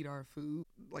like eat our food,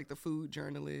 like the food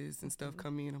journalists and stuff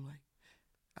come in. I'm like,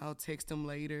 I'll text them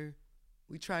later.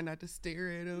 We try not to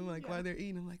stare at them like while they're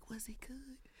eating. I'm like, was it good?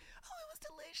 Oh, it was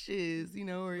delicious,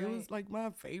 or it was like my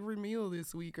favorite meal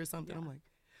this week or something. I'm like,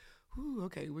 ooh,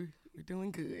 okay, we're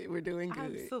doing good. We're doing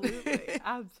good.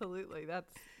 Absolutely.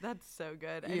 That's so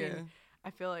good. I mean,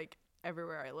 I feel like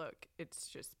everywhere I look, it's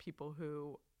just people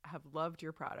who have loved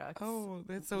your products. Oh,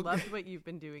 that's so loved good. what you've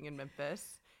been doing in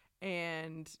Memphis,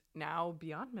 and now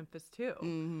beyond Memphis too.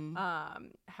 Mm-hmm.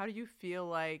 How do you feel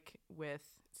like with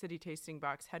City Tasting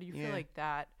Box? How do you feel Yeah. like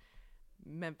that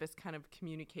Memphis kind of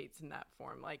communicates in that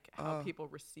form? Like how people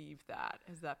receive that?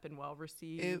 Has that been well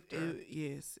received?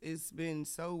 Yes, it's been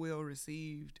so well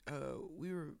received.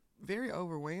 We were very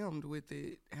overwhelmed with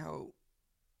it. How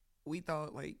we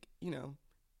thought, like,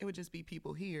 it would just be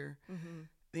people here. Mm-hmm.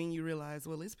 Then you realize,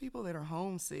 well, it's people that are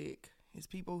homesick. It's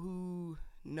people who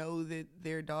know that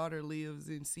their daughter lives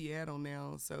in Seattle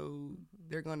now, so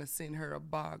they're going to send her a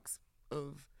box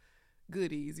of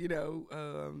goodies,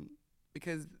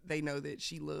 because they know that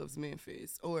she loves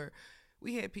Memphis. Or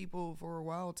we had people for a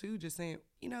while, too, just saying,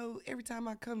 every time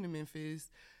I come to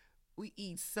Memphis, we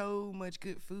eat so much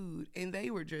good food. And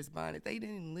they were just buying it. They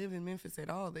didn't live in Memphis at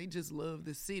all. They just loved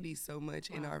the city so much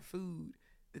and our food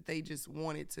that they just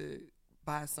wanted to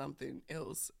buy something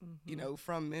else,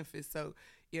 from Memphis. So,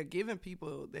 yeah, giving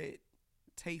people that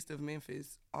taste of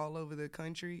Memphis all over the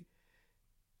country,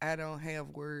 I don't have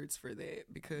words for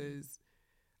that, because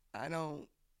I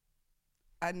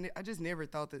just never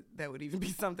thought that would even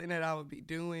be something that I would be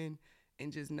doing.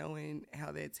 And just knowing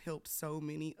how that's helped so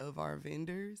many of our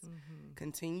vendors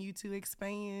continue to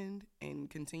expand and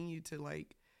continue to,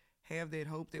 like, have that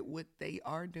hope that what they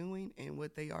are doing and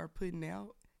what they are putting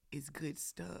out is good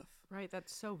stuff. Right,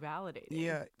 that's so validating.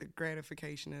 Yeah, the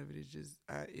gratification of it is just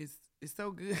it's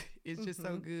so good. It's just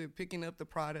so good picking up the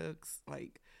products,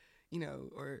 like,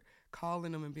 or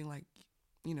calling them and being like,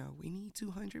 we need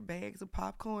 200 bags of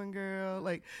popcorn, girl.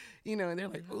 Like, and they're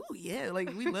like, oh, yeah,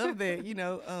 like, we love that,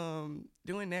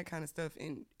 doing that kind of stuff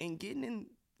and getting in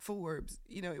Forbes.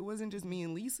 It wasn't just me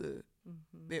and Lisa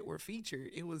that were featured.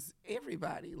 It was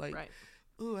everybody. Like,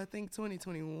 ooh, I think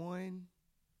 2021,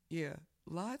 yeah,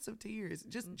 lots of tears.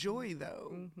 Just joy,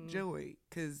 though. Joy,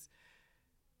 because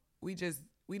we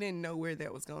didn't know where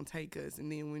that was going to take us.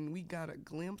 And then when we got a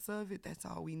glimpse of it, that's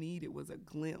all we needed, was a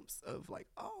glimpse of, like,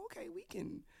 oh, okay, we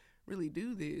can really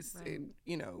do this and,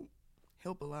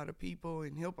 help a lot of people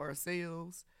and help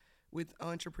ourselves with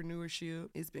entrepreneurship.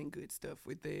 It's been good stuff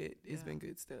with that. It's been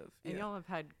good stuff. And y'all have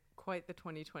had quite the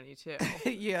 2022.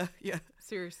 Yeah.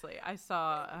 Seriously. I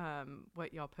saw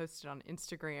what y'all posted on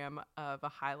Instagram of a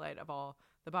highlight of all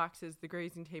the boxes, the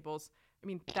grazing tables. I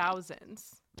mean,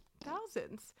 thousands.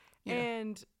 Yeah.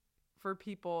 And for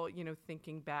people,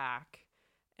 thinking back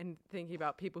and thinking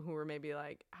about people who were maybe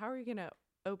like, how are you going to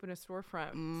open a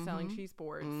storefront selling cheese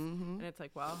boards? And it's like,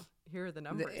 well, here are the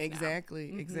numbers.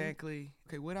 Exactly. Now.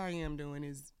 Okay, what I am doing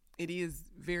is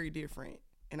very different.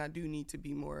 And I do need to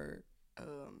be more,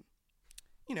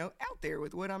 out there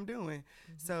with what I'm doing.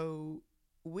 So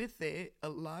with that, a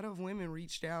lot of women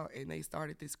reached out and they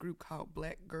started this group called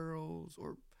Black Girls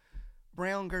or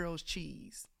Brown Girls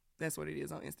Cheese. That's what it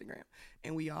is on Instagram.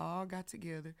 And we all got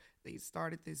together. They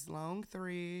started this long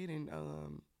thread,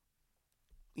 and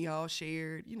we all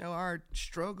shared, our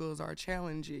struggles, our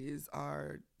challenges,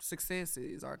 our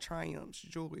successes, our triumphs,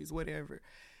 joys, whatever.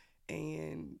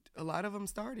 And a lot of them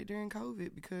started during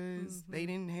COVID because they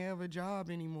didn't have a job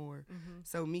anymore.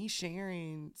 So me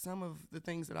sharing some of the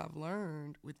things that I've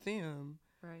learned with them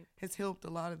has helped a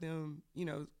lot of them,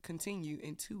 continue.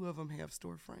 And 2 of them have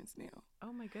storefronts now.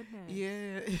 Oh, my goodness.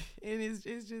 Yeah, and it's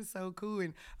just so cool.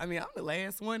 And, I mean, I'm the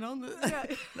last one on the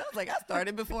I was like, I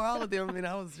started before all of them, and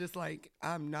I was just like,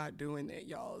 I'm not doing that,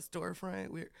 y'all. A storefront,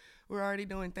 we're already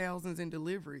doing thousands in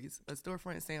deliveries. A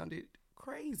storefront sounded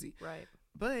crazy. Right.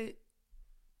 But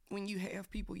when you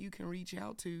have people you can reach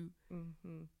out to,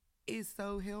 it's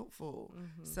so helpful.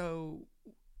 So,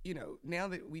 now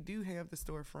that we do have the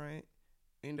storefront,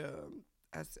 and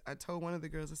I told one of the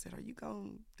girls, I said, are you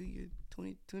going to do your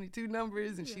 2022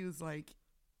 numbers? And she was like,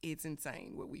 it's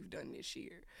insane what we've done this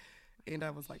year. And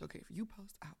I was like, okay, if you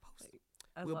post, I'll post.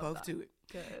 We'll both do it.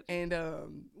 Good.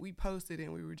 And we posted,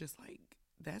 and we were just like,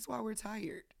 that's why we're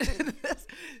tired.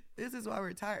 This is why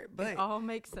we're tired. But it all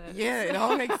makes sense. Yeah, it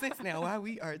all makes sense now why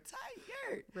we are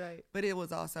tired. Right. But it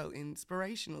was also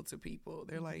inspirational to people.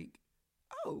 They're like,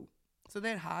 oh, so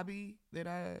that hobby that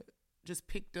I just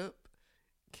picked up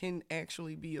can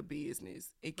actually be a business.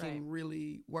 It can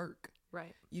really work.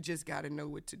 Right. You just got to know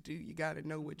what to do. You got to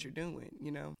know what you're doing,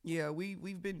 Yeah,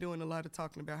 we've been doing a lot of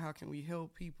talking about how can we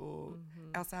help people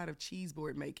outside of cheese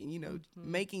board making.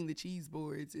 Making the cheese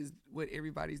boards is what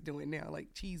everybody's doing now,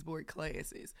 like cheese board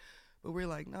classes. But we're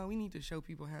like, no, we need to show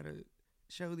people how to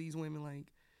show these women,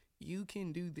 like, you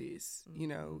can do this,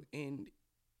 and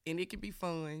it can be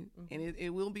fun, and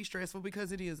it will be stressful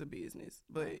because it is a business,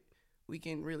 but we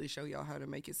can really show y'all how to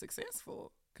make it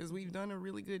successful. Because we've done a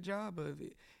really good job of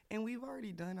it. And we've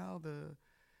already done all the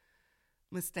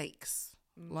mistakes,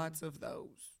 lots of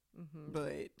those.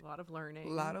 but a lot of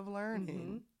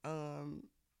learning.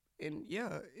 And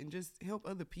just help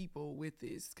other people with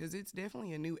this, because it's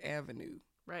definitely a new avenue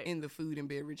in the food and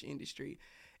beverage industry.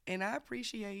 And I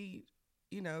appreciate,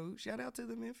 shout out to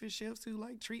the Memphis chefs who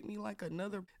like treat me like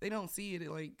another. They don't see it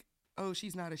like, oh,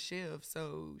 she's not a chef,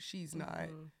 so she's not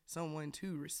someone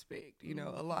to respect.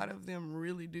 A lot of them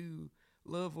really do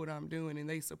love what I'm doing, and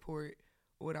they support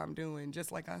what I'm doing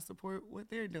just like I support what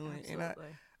they're doing. Absolutely.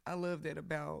 And I love that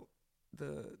about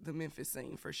the Memphis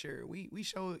scene, for sure. We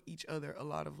show each other a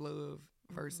lot of love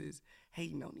versus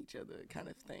hating on each other kind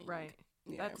of thing. Right.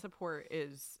 Yeah. That support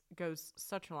goes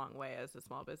such a long way as a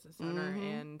small business owner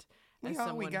and as all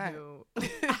someone we got. who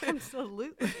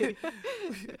absolutely.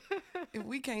 If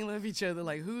we can't love each other,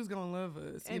 like, who's gonna love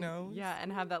us? Yeah,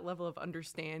 and have that level of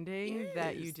understanding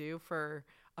that you do for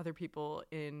other people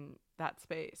in that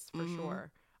space, for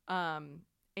sure.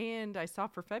 And I saw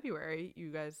for February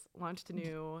you guys launched a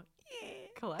new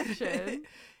collection.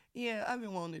 Yeah, I've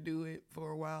been wanting to do it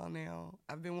for a while now.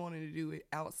 I've been wanting to do it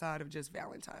outside of just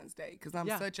Valentine's Day, because I'm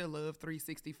such a Love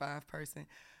 365 person.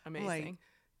 Amazing. Like,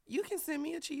 you can send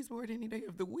me a cheese board any day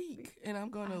of the week, and I'm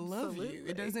going to love you.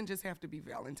 It doesn't just have to be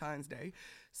Valentine's Day.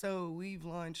 So we've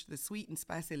launched the Sweet and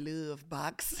Spicy Love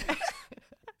box.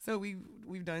 So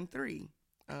we've done 3.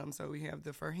 So we have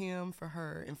the for him, for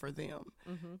her, and for them.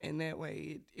 And that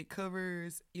way it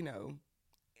covers,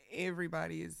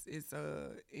 everybody is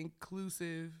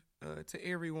inclusive to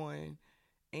everyone,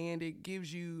 and it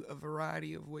gives you a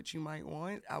variety of what you might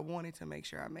want. I wanted to make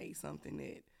sure I made something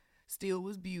that still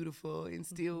was beautiful and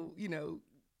still,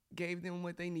 gave them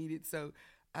what they needed. So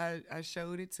I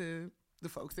showed it to the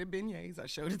folks at Beignets. I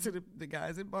showed it to the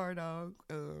guys at Bar Dog,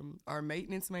 our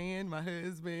maintenance man, my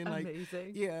husband.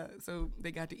 Amazing. So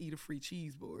they got to eat a free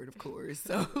cheese board, of course.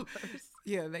 So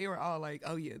yeah, they were all like,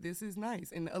 oh yeah, this is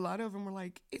nice. And a lot of them were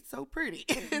like, it's so pretty.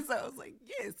 So I was like,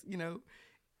 yes,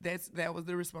 that was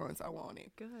the response I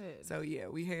wanted. Good. So yeah,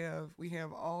 we have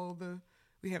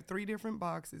 3 different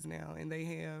boxes now, and they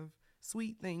have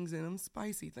sweet things in them,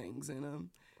 spicy things in them.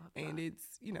 And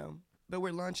it's, but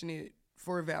we're launching it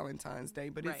for Valentine's Day,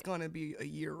 but it's going to be a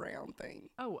year-round thing.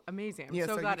 Oh, amazing. I'm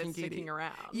so glad it's sticking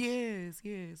around. Yes.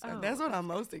 Oh. That's what I'm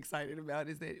most excited about,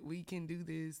 is that we can do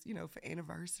this, for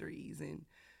anniversaries and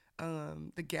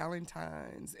the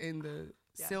Galentines and the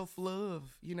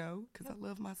self-love, because I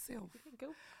love myself. Go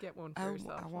get one for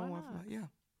yourself. I want one for myself.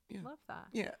 Yeah. Love that.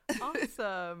 Yeah.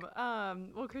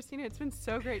 Awesome. Well, Christina, it's been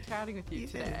so great chatting with you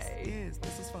today. Yes,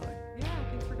 this is fun. Yeah,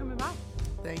 thanks for coming by.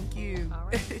 Thank you. All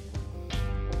right.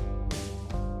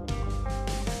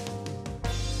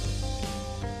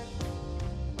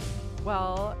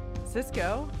 Well,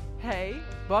 Cisco, hey,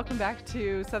 welcome back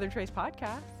to Southern Trace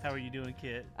Podcast. How are you doing,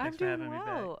 Kit? I'm for doing having me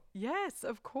well. back. Yes,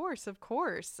 of course.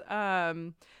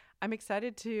 I'm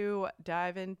excited to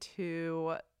dive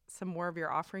into some more of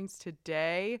your offerings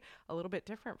today, a little bit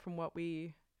different from what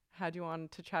we had you on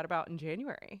to chat about in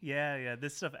January. Yeah.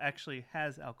 This stuff actually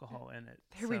has alcohol in it.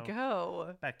 There we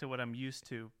go. Back to what I'm used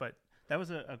to. But that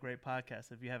was a great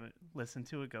podcast. If you haven't listened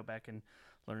to it, go back and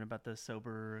learn about the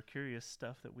sober, curious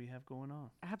stuff that we have going on.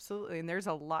 Absolutely. And there's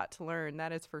a lot to learn.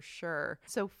 That is for sure.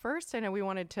 So first, I know we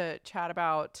wanted to chat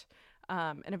about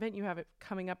an event you have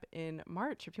coming up in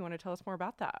March, if you want to tell us more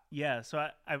about that. Yeah. So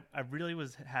I really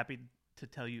was happy to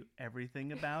tell you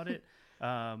everything about it.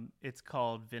 It's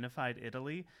called Vinified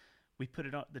Italy. We put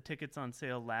the tickets on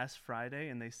sale last Friday,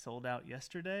 and they sold out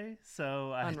yesterday.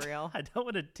 So Unreal. I don't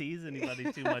want to tease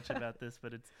anybody too much about this,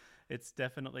 but it's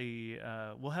definitely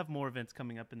we'll have more events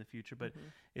coming up in the future, but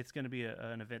it's going to be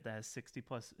an event that has 60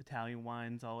 plus Italian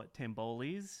wines, all at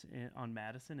Tamboli's on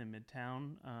Madison in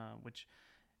Midtown, which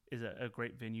is a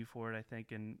great venue for it, I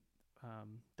think, and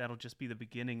that'll just be the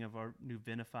beginning of our new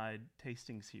Vinified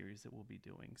tasting series that we'll be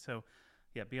doing. So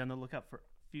yeah, be on the lookout for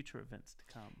future events to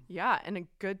come. Yeah, and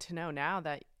good to know now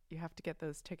that you have to get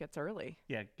those tickets early.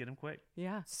 Yeah, get them quick.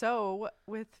 Yeah. So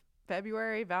with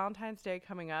February, Valentine's Day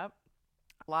coming up,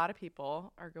 a lot of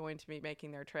people are going to be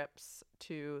making their trips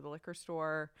to the liquor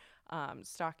store,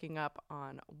 stocking up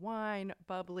on wine,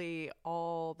 bubbly,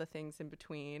 all the things in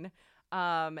between.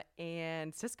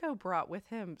 And Cisco brought with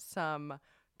him some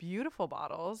beautiful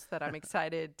bottles that I'm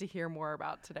excited to hear more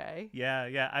about today.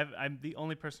 Yeah. I'm the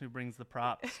only person who brings the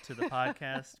props to the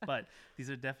podcast, but these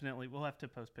are definitely, we'll have to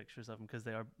post pictures of them because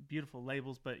they are beautiful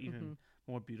labels, but even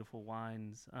more beautiful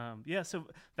wines. So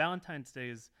Valentine's Day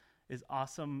is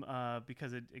awesome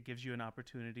because it gives you an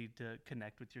opportunity to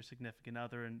connect with your significant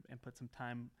other and put some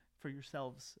time for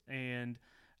yourselves. And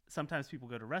sometimes people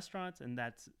go to restaurants, and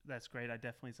that's great. I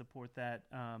definitely support that.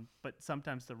 But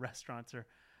sometimes the restaurants are,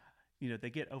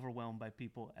 they get overwhelmed by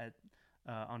people at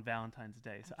on Valentine's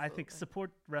Day. So I think Absolutely.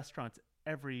 support restaurants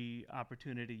every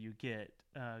opportunity you get.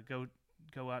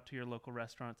 Go out to your local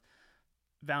restaurants.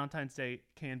 Valentine's Day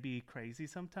can be crazy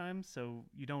sometimes, so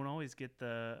you don't always get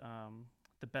the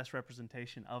best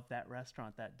representation of that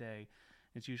restaurant that day.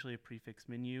 It's usually a prefix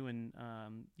menu, and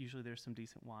usually there's some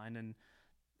decent wine,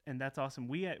 and that's awesome.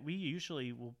 We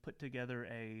usually will put together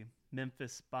a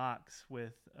Memphis box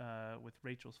with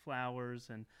Rachel's Flowers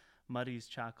and Muddy's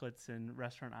chocolates and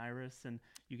Restaurant Iris, and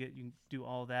you can do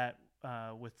all that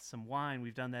with some wine.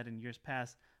 We've done that in years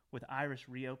past. With Iris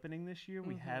reopening this year,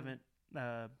 we haven't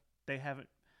they haven't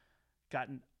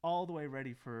gotten all the way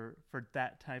ready for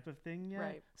that type of thing yet.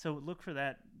 Right. So look for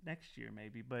that next year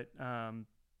maybe, but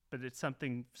it's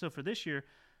something. So for this year,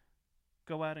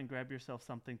 go out and grab yourself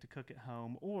something to cook at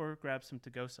home, or grab some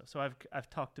to-go stuff. So I've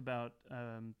talked about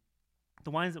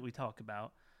the wines that we talk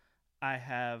about. I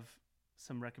have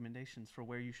some recommendations for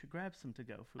where you should grab some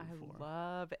to-go food for. I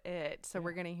love it. So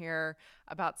we're going to hear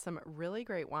about some really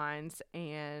great wines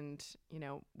and,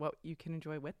 what you can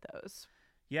enjoy with those.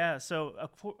 Yeah, so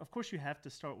of course you have to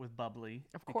start with bubbly.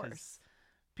 Of because course.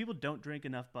 people don't drink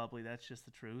enough bubbly. That's just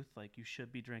the truth. Like, you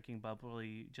should be drinking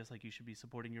bubbly, just like you should be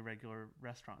supporting your regular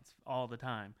restaurants all the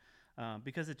time,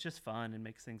 because it's just fun and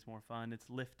makes things more fun. It's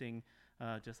lifting,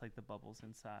 just like the bubbles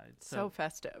inside. So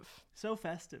festive. So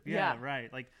festive. Yeah, Yeah.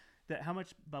 right. Like, how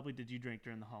much bubbly did you drink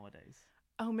during the holidays?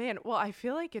 Oh, man. Well, I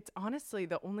feel like it's honestly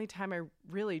the only time I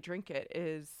really drink it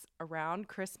is around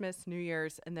Christmas, New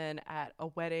Year's, and then at a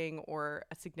wedding or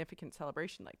a significant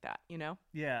celebration like that,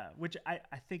 Yeah, which I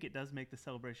think it does make the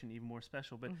celebration even more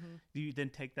special. But do you then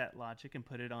take that logic and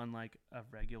put it on like a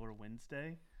regular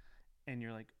Wednesday? And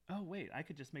you're like, oh, wait, I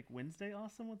could just make Wednesday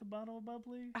awesome with a bottle of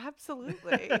bubbly?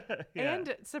 Absolutely. Yeah.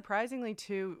 And surprisingly,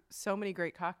 too, so many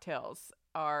great cocktails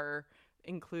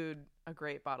include a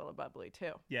great bottle of bubbly,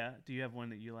 too. Yeah. Do you have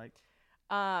one that you like?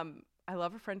 I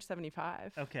love a French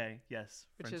 75. Okay. Yes.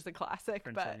 Which is a classic.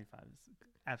 French but 75 is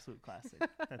absolute classic.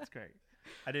 That's great.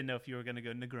 I didn't know if you were going to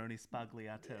go Negroni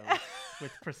Spagliato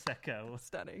with Prosecco.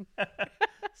 Stunning.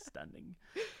 Stunning.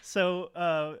 So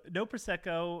no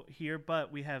Prosecco here,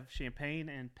 but we have Champagne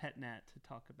and Pet Nat to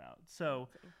talk about. So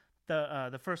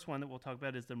the first one that we'll talk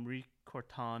about is the Marie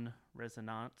Corton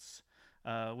Resonance,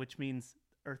 which means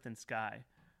earth and sky.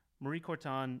 Marie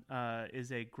Corton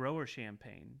is a grower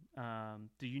champagne.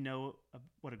 Do you know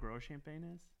what a grower champagne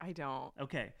is? I don't.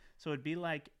 Okay, so it'd be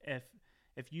like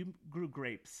if you grew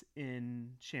grapes in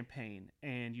Champagne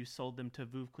and you sold them to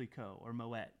Veuve Clicquot or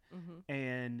Moet,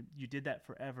 and you did that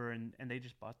forever, and they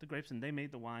just bought the grapes and they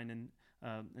made the wine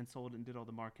and sold it and did all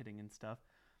the marketing and stuff.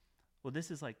 Well,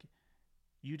 this is like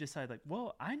you decide like,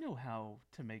 well, I know how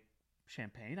to make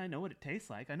champagne. I know what it tastes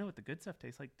like. I know what the good stuff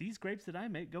tastes like. These grapes that I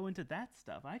make go into that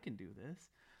stuff. I can do this.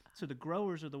 So the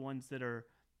growers are the ones that are.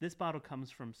 This bottle comes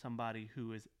from somebody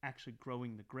who is actually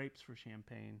growing the grapes for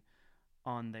champagne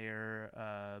on their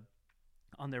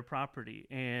property.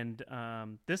 And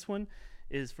this one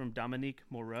is from Dominique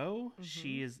Moreau.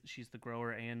 She's the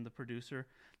grower and the producer.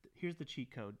 Here's the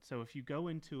cheat code. So if you go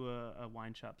into a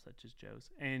wine shop such as Joe's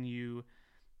and you're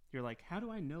like, how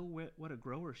do I know what a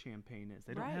grower champagne is?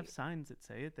 They don't have signs that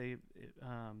say it.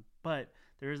 But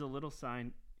there is a little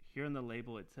sign here on the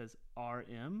label. It says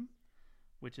RM,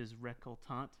 which is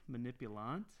Récoltant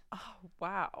Manipulant. Oh,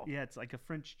 wow. Yeah, it's like a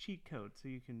French cheat code, so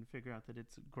you can figure out that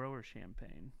it's grower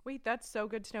champagne. Wait, that's so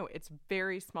good to know. It's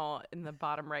very small in the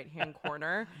bottom right-hand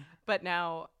corner. But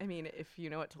now, I mean, if you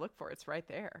know what to look for, it's right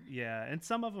there. Yeah, and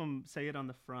some of them say it on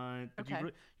the front. But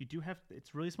Okay. you do have to,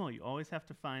 it's really small. You always have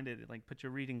to find it. Like, put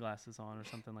your reading glasses on or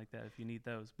something like that if you need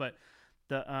those. But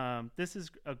this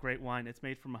is a great wine. It's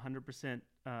made from 100%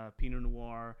 Pinot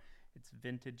Noir. It's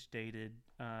vintage dated,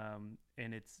 and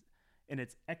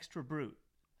it's extra brut.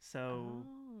 So,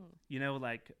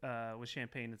 like with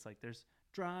champagne, it's like there's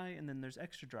dry and then there's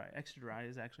extra dry. Extra dry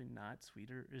is actually not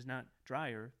sweeter, is not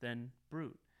drier than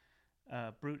brut.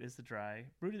 Brut is the dry.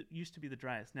 Brut used to be the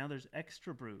driest. Now there's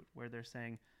extra brut, where they're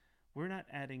saying we're not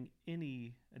adding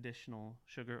any additional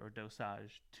sugar or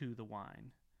dosage to the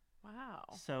wine. Wow.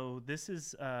 So this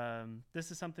is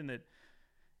something that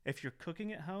if you're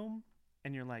cooking at home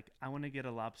and you're like, I want to get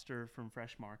a lobster from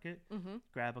Fresh Market,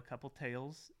 grab a couple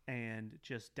tails and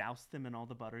just douse them in all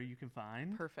the butter you can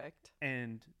find. Perfect.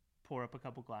 And pour up a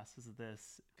couple glasses of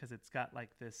this because it's got like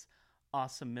this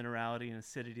awesome minerality and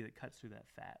acidity that cuts through that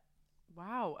fat.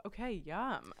 Wow. Okay.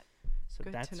 Yum. So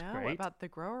Good that's to know great. about the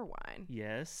grower wine.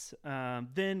 Yes.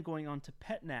 Then going on to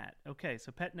Pet Nat. Okay,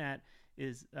 so Pet Nat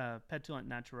is Pétillant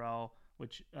Naturel,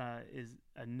 which is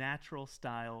a natural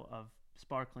style of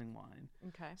sparkling wine.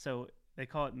 Okay. So they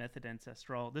call it Method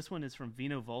Ancestral. This one is from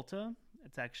Vino Volta.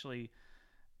 It's actually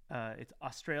It's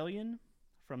Australian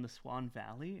from the Swan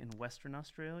Valley in Western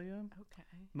Australia. Okay.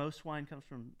 Most wine comes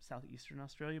from southeastern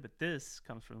Australia, but this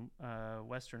comes from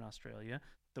Western Australia.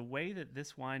 The way that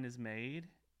this wine is made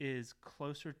is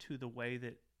closer to the way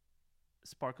that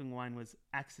sparkling wine was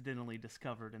accidentally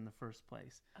discovered in the first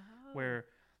place, where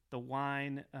the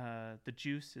wine, the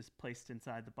juice is placed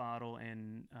inside the bottle,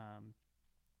 and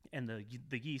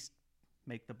the yeast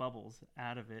make the bubbles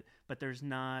out of it. But there's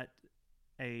not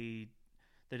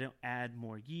they don't add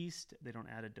more yeast. They don't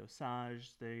add a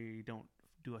dosage. They don't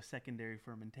do a secondary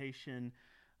fermentation.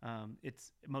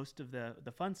 It's most of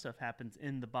the fun stuff happens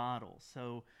in the bottle.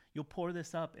 So you'll pour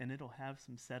this up and it'll have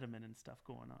some sediment and stuff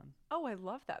going on. Oh, I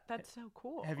love that. That's so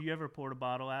cool. Have you ever poured a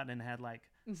bottle out and had like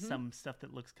some stuff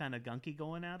that looks kind of gunky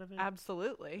going out of it?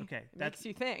 Absolutely. Okay, It makes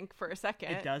you think for a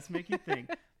second. It does make you think.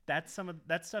 That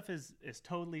stuff is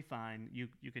totally fine. You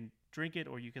can drink it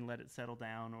or you can let it settle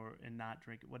down and not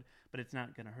drink it. But it's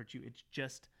not going to hurt you. It's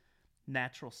just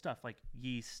natural stuff like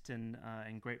yeast and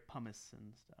grape pumice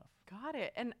and stuff. Got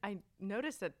it. And I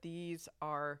noticed that these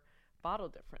are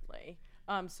bottled differently.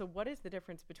 So what is the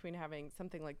difference between having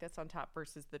something like this on top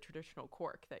versus the traditional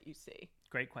cork that you see?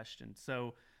 Great question.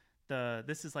 So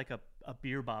this is like a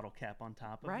beer bottle cap on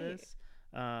top of Right. this.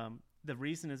 The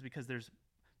reason is because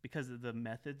of the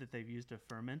method that they've used to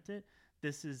ferment it.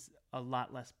 This is a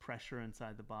lot less pressure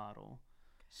inside the bottle.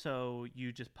 So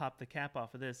you just pop the cap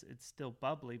off of this. It's still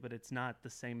bubbly, but it's not the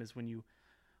same as when you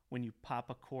pop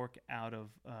a cork out of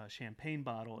a champagne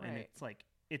bottle and Right. it's like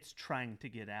it's trying to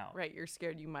get out. Right. You're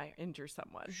scared you might injure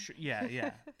someone.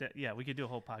 Yeah. Yeah, we could do a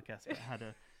whole podcast about how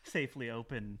to safely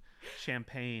open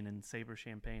champagne and saber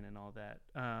champagne and all that.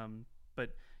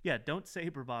 But yeah, don't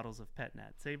saber bottles of Pet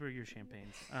Nat. Saber your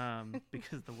champagnes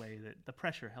because the way that the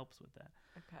pressure helps with that.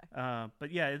 Okay.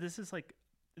 But yeah, this is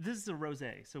a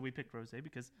rosé. So we picked rosé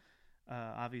because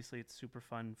obviously it's super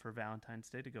fun for Valentine's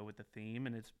Day to go with the theme,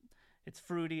 and it's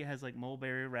fruity. It has like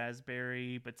mulberry,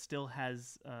 raspberry, but still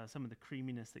has some of the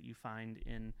creaminess that you find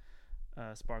in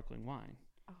sparkling wine.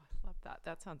 Oh, I love that.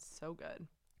 That sounds so good.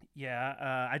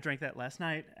 Yeah, I drank that last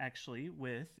night actually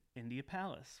with India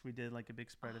Palace. We did like a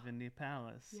big spread of India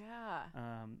Palace. Yeah.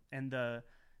 And the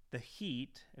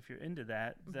heat, if you're into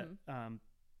that,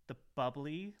 the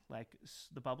bubbly, like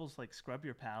the bubbles like scrub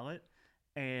your palate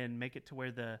and make it to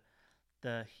where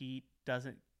the heat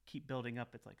doesn't keep building up.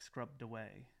 It's like scrubbed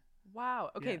away.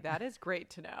 Wow. Okay, Yeah. that is great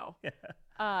to know.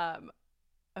 Yeah.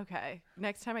 Okay.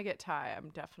 Next time I get Thai, I'm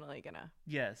definitely gonna.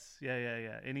 Yes.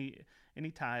 Yeah.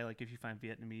 Any Thai, like if you find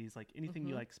Vietnamese, like anything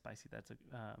you like spicy, that's a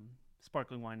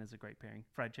sparkling wine is a great pairing.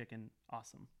 Fried chicken,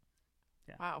 awesome.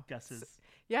 Yeah. Wow. Gus's.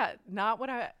 Yeah, not what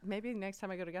maybe next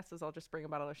time I go to Gus's, I'll just bring a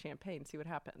bottle of champagne, see what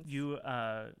happens. You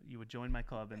would join my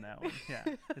club in that one. Yeah.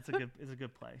 It's a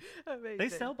good play. Amazing. They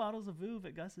sell bottles of Vouv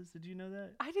at Gus's. Did you know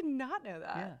that? I did not know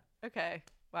that. Yeah. Okay.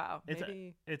 Wow. It's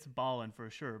Maybe. it's ballin' for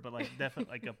sure, but like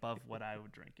definitely like above what I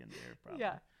would drink in there probably.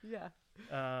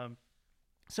 Yeah.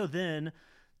 So then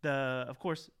of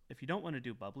course, if you don't want to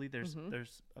do bubbly, there's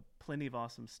plenty of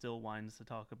awesome still wines to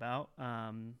talk about.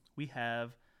 We have,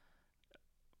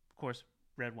 of course,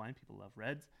 red wine. People love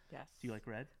reds. Yes. Do you like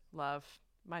red? Love.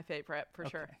 My favorite for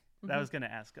sure. I was going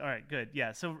to ask. All right, good.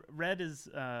 Yeah. So red is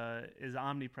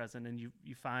omnipresent, and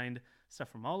you find stuff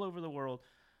from all over the world.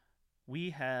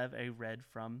 We have a red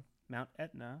from Mount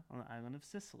Etna on the island of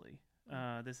Sicily.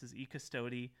 This is E.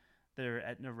 Custodi. They're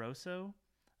Etna Rosso.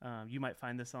 You might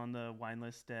find this on the wine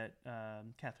list at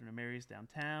Catherine and Mary's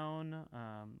downtown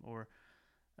or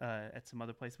at some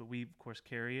other place, but we, of course,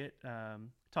 carry it.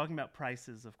 Talking about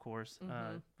prices, of course,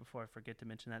 before I forget to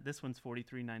mention that. This one's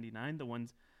 $43.99. The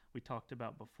ones we talked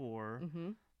about before,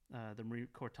 the Marie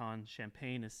Corton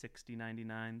Champagne is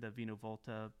 $60.99. The Vino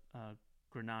Volta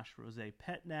Grenache Rosé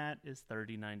Pet Nat is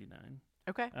 $30.99.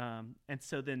 Okay. And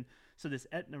so this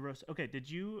Etna Rosso. Okay, did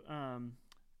you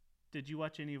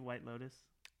watch any of White Lotus?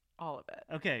 All of it.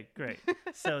 Okay, great.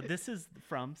 So this is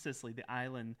from Sicily, the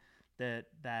island that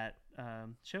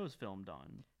show is filmed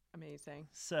on. Amazing.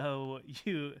 So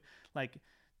you like,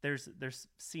 there's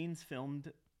scenes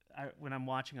filmed. When I'm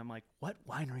watching, I'm like, what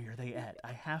winery are they at?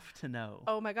 I have to know.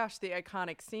 Oh my gosh, the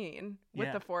iconic scene with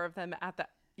Yeah. the four of them at the.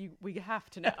 We have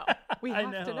to know. We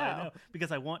have to know. I know,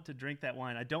 because I want to drink that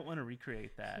wine. I don't want to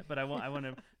recreate that, but I want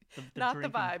to. Not the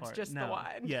drinking vibes, part. just the No.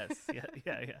 wine. Yes,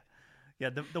 yeah.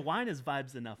 The wine is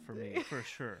vibes enough for me for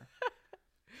sure.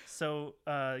 So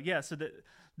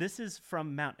this is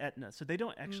from Mount Etna. So they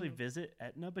don't actually visit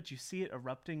Etna, but you see it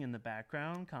erupting in the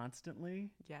background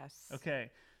constantly. Yes. Okay,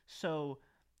 so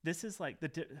this is like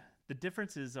the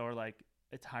differences are like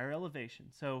it's higher elevation,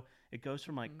 so it goes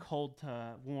from like cold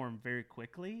to warm very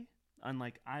quickly,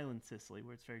 unlike island Sicily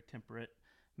where it's very temperate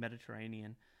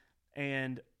Mediterranean.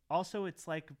 And also it's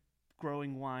like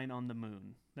growing wine on the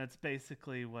moon. That's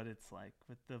basically what it's like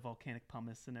with the volcanic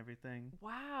pumice and everything.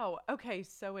 Wow. Okay,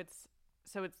 so it's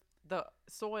the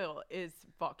soil is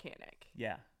volcanic.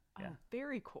 Yeah. Yeah. Oh,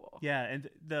 very cool. Yeah, and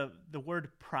the word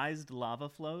prized lava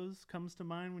flows comes to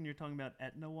mind when you're talking about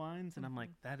Etna wines, and I'm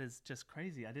like, that is just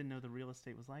crazy. I didn't know the real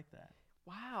estate was like that.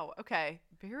 Wow. Okay.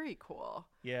 Very cool.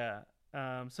 Yeah.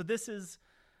 So this has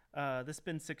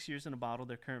been 6 years in a bottle.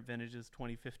 Their current vintage is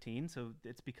 2015, so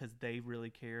it's because they really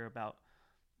care about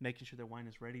making sure their wine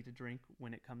is ready to drink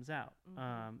when it comes out.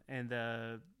 And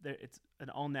it's an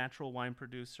all-natural wine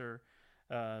producer.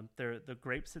 The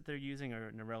grapes that they're using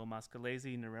are Nerello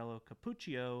Mascalese, Nerello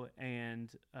Cappuccio, and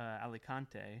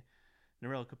Alicante.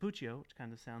 Nerello Cappuccio, which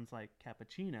kind of sounds like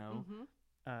cappuccino,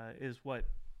 is what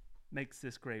makes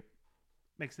this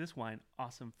wine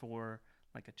awesome for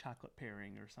like a chocolate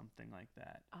pairing or something like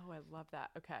that. Oh, I love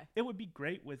that. Okay. It would be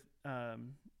great with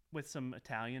some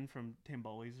Italian from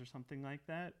Tamboli's or something like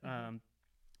that.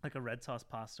 Like a red sauce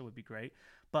pasta would be great.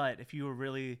 But if you were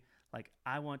really like,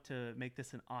 I want to make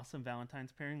this an awesome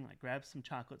Valentine's pairing, like grab some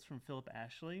chocolates from Philip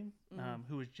Ashley,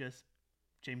 who was just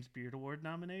James Beard Award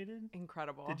nominated.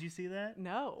 Incredible. Did you see that?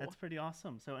 No. That's pretty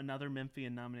awesome. So another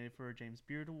Memphian nominated for a James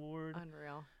Beard Award.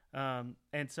 Unreal.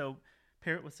 And so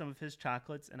pair it with some of his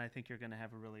chocolates, and I think you're going to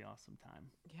have a really awesome time.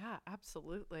 Yeah,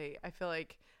 absolutely. I feel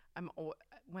like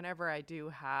whenever I do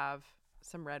have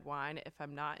some red wine, if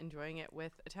I'm not enjoying it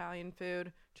with Italian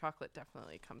food, chocolate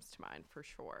definitely comes to mind for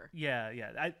sure. Yeah.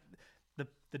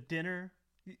 The dinner,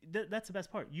 that's the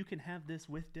best part. You can have this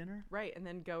with dinner. Right, and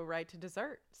then go right to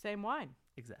dessert. Same wine.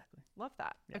 Exactly. Love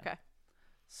that. Yeah. Okay.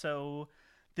 So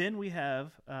then we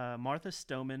have Martha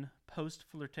Stoneman Post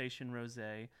Flirtation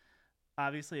Rosé.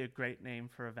 Obviously a great name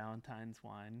for a Valentine's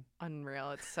wine.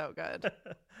 Unreal. It's so good.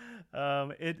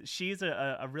 She's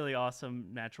a really awesome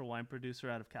natural wine producer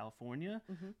out of California.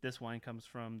 This wine comes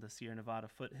from the Sierra Nevada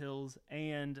foothills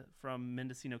and from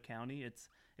Mendocino County. It's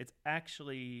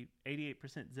actually 88%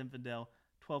 Zinfandel,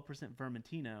 12%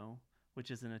 Vermentino,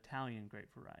 which is an Italian grape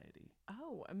variety.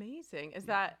 Oh, amazing. Is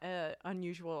that an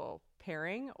unusual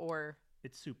pairing or?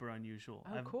 It's super unusual.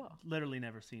 Oh, cool. I've literally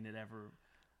never seen it ever.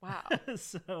 Wow.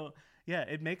 So yeah,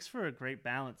 it makes for a great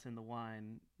balance in the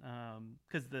wine,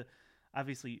 because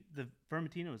obviously the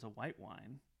Vermentino is a white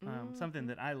wine, something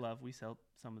that I love. We sell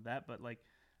some of that, but like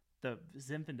the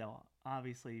Zinfandel,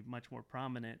 obviously much more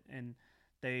prominent, and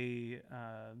they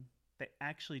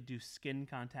actually do skin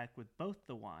contact with both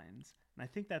the wines, and I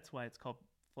think that's why it's called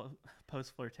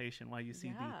post flirtation. Why you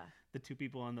see the two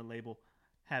people on the label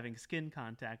having skin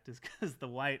contact is because the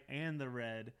white and the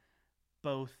red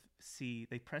both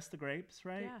they press the grapes,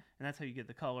 right? Yeah. And that's how you get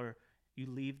the color. You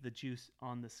leave the juice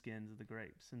on the skins of the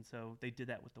grapes. And so they did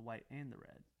that with the white and the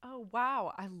red. Oh,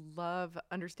 wow. I love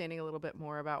understanding a little bit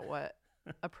more about what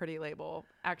a pretty label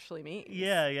actually means.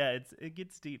 Yeah. It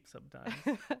gets deep sometimes.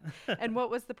 And what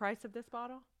was the price of this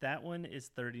bottle? That one is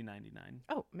 $30.99.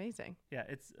 Oh, amazing. Yeah,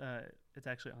 it's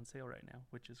actually on sale right now,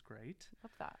 which is great.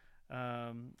 Love that.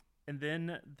 And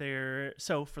then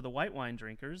so for the white wine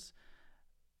drinkers,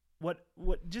 what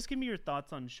just give me your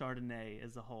thoughts on Chardonnay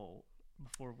as a whole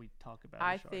before we talk about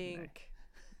I Chardonnay. think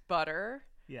butter.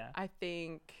 Yeah. I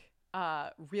think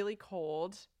really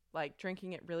cold, like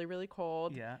drinking it really, really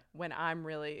cold when I'm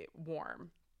really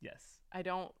warm. Yes. I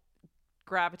don't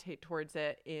gravitate towards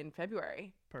it in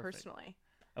February, Perfect. personally.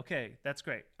 Okay, that's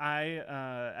great.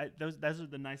 Those are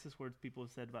the nicest words people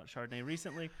have said about Chardonnay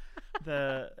recently.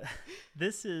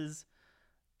 This is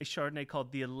a Chardonnay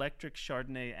called the Electric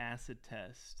Chardonnay Acid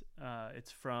Test.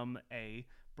 It's from a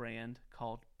brand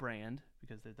called Brand,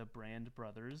 because they're the Brand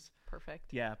brothers.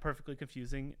 Perfect. Yeah, perfectly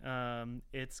confusing.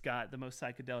 It's got the most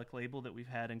psychedelic label that we've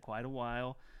had in quite a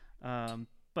while.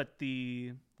 But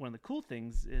one of the cool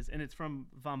things is, and it's from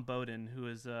Von Boden, who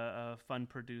is a fun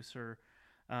producer,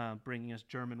 bringing us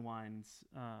German wines.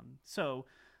 So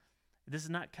this is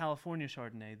not California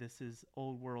Chardonnay. This is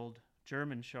Old World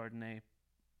German Chardonnay,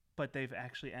 but they've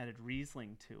actually added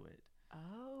Riesling to it.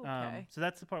 Oh, okay. So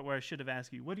that's the part where I should have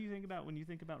asked you, what do you think about when you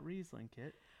think about Riesling,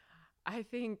 Kit? I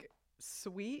think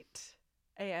sweet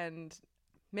and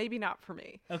maybe not for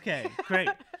me. Okay, great.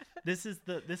 This is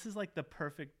like the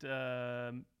perfect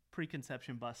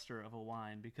preconception buster of a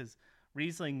wine, because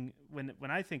Riesling, when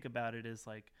I think about it, is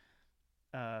like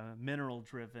mineral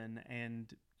driven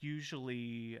and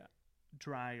usually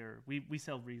drier. We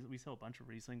sell a bunch of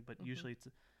Riesling, but usually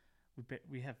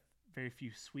we have very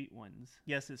few sweet ones.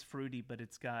 Yes, it's fruity, but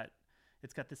it's got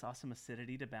this awesome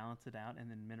acidity to balance it out, and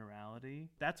then minerality.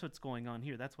 That's what's going on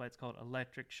here. That's why it's called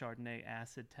Electric Chardonnay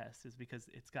Acid Test, is because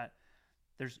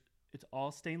it's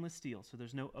all stainless steel, so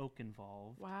there's no oak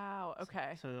involved. Wow.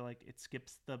 Okay. So like it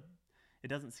skips it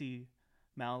doesn't see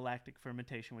malolactic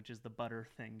fermentation, which is the butter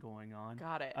thing going on.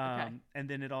 Got it. Okay. And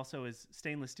then it also is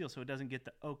stainless steel, so it doesn't get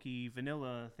the oaky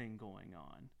vanilla thing going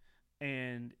on.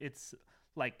 And it's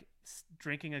like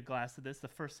drinking a glass of this. The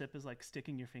first sip is like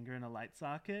sticking your finger in a light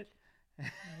socket.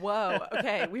 Whoa.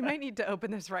 Okay. We might need to open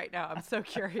this right now. I'm so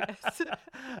curious.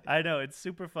 I know, it's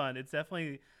super fun. It's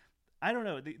definitely, I don't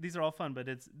know. These are all fun, but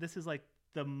this is like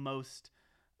the most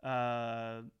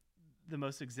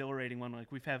exhilarating one.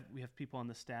 Like we have people on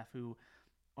the staff who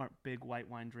aren't big white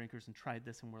wine drinkers and tried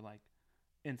this and were like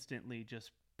instantly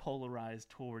just polarized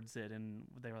towards it, and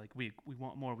they were like, we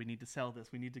want more, we need to sell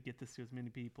this, we need to get this to as many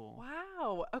people.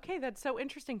 Wow. Okay, that's so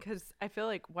interesting, because I feel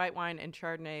like white wine and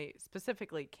Chardonnay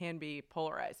specifically can be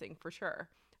polarizing for sure.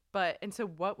 And so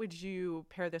what would you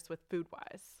pair this with food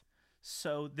wise?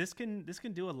 So this can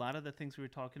do a lot of the things we were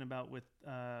talking about with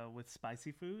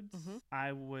spicy foods.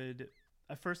 I would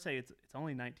first say it's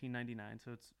only $19.99,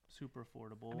 so it's super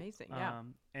affordable. Amazing. Yeah.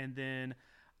 And then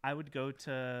I would go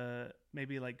to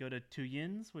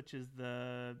Tuyin's, which is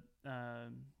the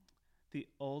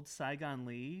old Saigon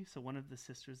Lee. So one of the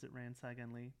sisters that ran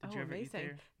Saigon Lee. Did you ever eat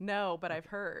there? No, but I've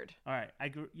heard. All right.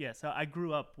 So I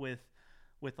grew up with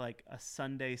like a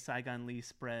Sunday Saigon Lee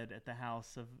spread at the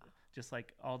house of just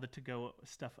like all the to-go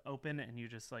stuff open, and you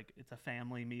just like, it's a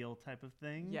family meal type of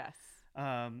thing. Yes.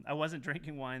 I wasn't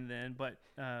drinking wine then, but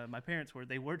my parents were.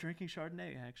 They were drinking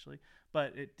Chardonnay, actually,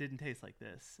 but it didn't taste like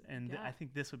this. And I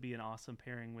think this would be an awesome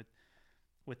pairing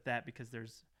with that, because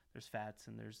there's fats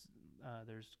and there's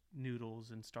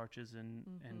noodles and starches and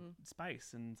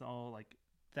spice, and it's all like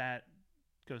that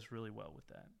goes really well with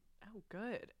that. Oh,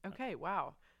 good. Okay,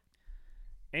 wow.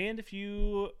 And if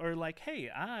you are like, hey,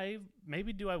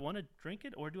 do I want to drink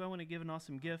it, or do I want to give an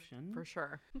awesome gift? For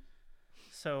sure.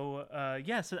 So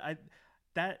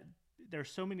there's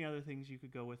so many other things you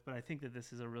could go with, but I think that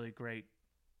this is a really great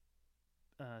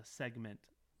segment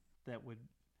that would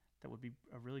be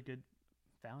a really good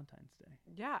Valentine's Day.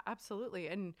 Yeah, absolutely.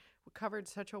 And we covered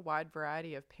such a wide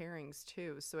variety of pairings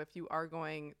too. So if you are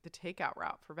going the takeout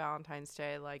route for Valentine's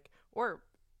Day, or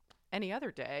any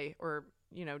other day, or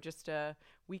just a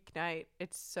weeknight,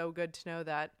 it's so good to know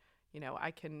that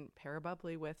I can pair a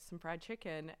bubbly with some fried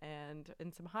chicken and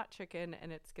some hot chicken,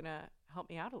 and it's going to help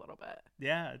me out a little bit.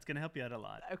 Yeah, it's going to help you out a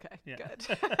lot. Okay, good.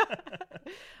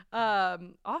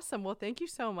 Awesome. Well, thank you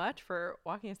so much for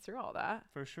walking us through all that.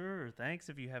 For sure. Thanks.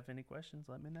 If you have any questions,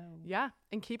 let me know. Yeah,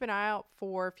 and keep an eye out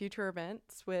for future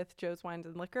events with Joe's Wines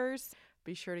and Liquors.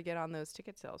 Be sure to get on those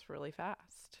ticket sales really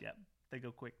fast. Yep. They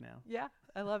go quick now. Yeah,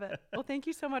 I love it. Well, thank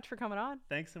you so much for coming on.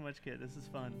 Thanks so much, kid. This is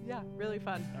fun. Yeah, really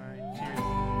fun. All right. Cheers.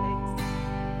 Thanks.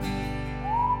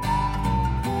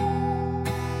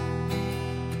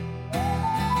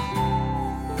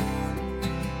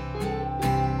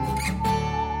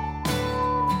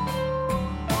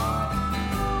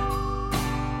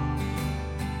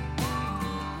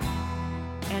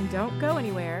 And don't go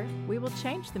anywhere. We will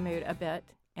change the mood a bit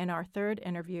in our third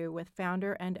interview with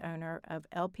founder and owner of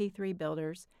LP3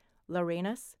 Builders,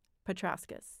 Laurinus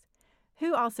Petrauskas,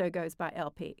 who also goes by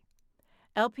LP.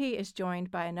 LP is joined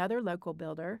by another local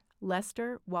builder,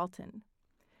 Lester Walton.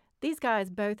 These guys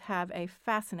both have a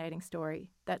fascinating story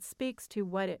that speaks to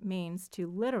what it means to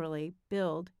literally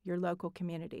build your local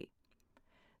community.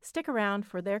 Stick around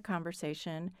for their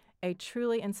conversation, a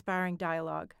truly inspiring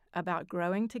dialogue about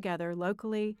growing together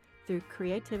locally through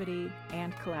creativity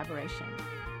and collaboration.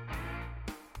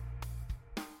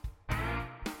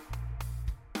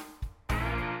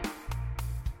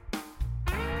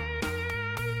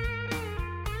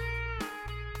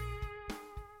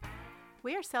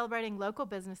 We are celebrating local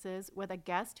businesses with a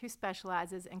guest who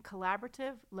specializes in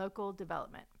collaborative local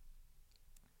development.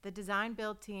 The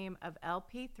design-build team of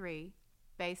LP3,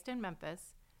 based in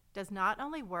Memphis, does not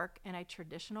only work in a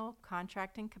traditional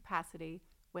contracting capacity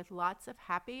with lots of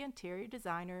happy interior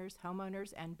designers,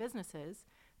 homeowners, and businesses,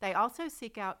 they also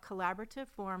seek out collaborative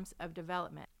forms of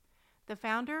development. The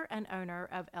founder and owner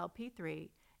of LP3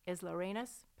 is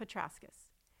Laurinus Petrauskas,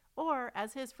 or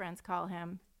as his friends call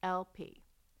him, LP.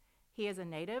 He is a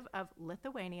native of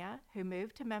Lithuania who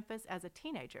moved to Memphis as a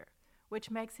teenager,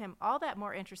 which makes him all that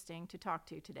more interesting to talk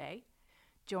to today.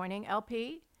 Joining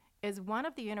LP is one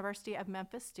of the University of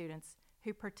Memphis students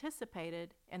who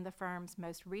participated in the firm's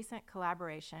most recent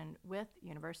collaboration with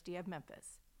University of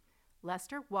Memphis.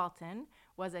 Lester Walton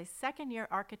was a second-year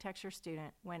architecture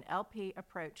student when LP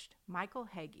approached Michael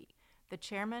Hagee, the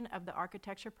chairman of the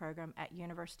architecture program at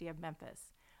University of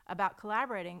Memphis, about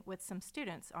collaborating with some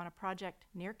students on a project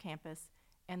near campus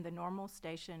in the Normal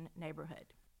Station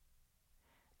neighborhood.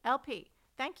 LP,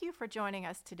 Thank you for joining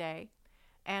us today.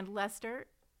 And Lester,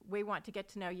 we want to get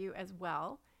to know you as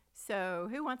well. So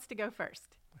who wants to go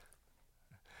first?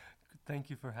 Thank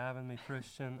you for having me,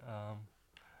 Christian.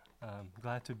 I'm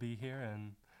glad to be here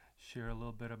and share a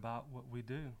little bit about what we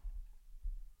do.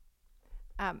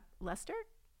 Lester,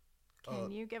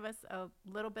 can you give us a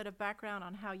little bit of background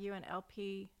on how you and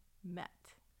LP met?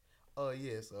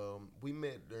 Yes. We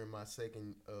met during my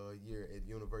second year at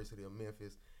University of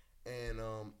Memphis, and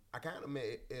I kind of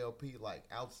met LP like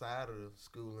outside of the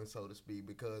schooling, so to speak,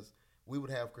 because we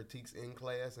would have critiques in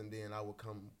class, and then I would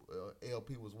come.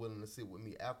 LP was willing to sit with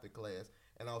me after class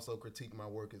and also critique my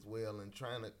work as well. And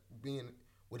trying to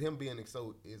with him being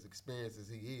so as experienced as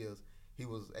he is, he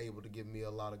was able to give me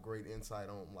a lot of great insight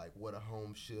on like what a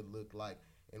home should look like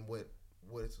and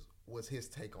what's his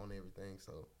take on everything.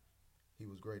 So he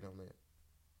was great on that.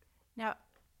 Now,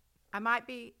 I might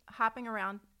be hopping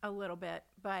around a little bit,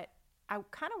 but I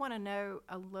kind of want to know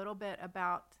a little bit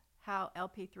about how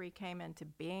LP3 came into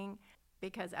being,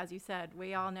 because as you said,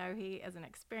 we all know he is an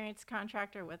experienced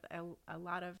contractor with a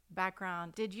lot of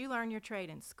background. Did you learn your trade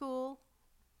in school?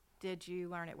 Did you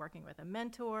learn it working with a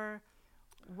mentor?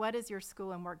 What is your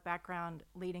school and work background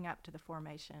leading up to the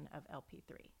formation of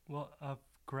LP3? Well, I've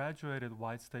graduated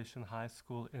White Station High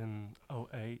School in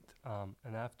 '08,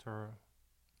 and after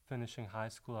finishing high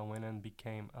school, I went and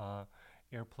became an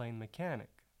airplane mechanic.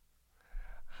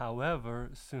 However,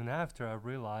 soon after, I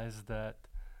realized that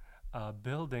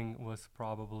building was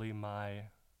probably my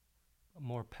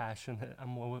more passionate.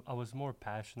 I was more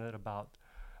passionate about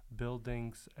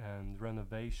buildings and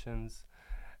renovations,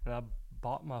 and I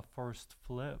bought my first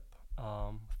flip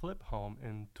home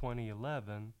in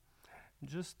 2011.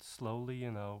 Just slowly,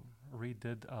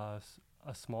 redid a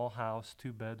small house,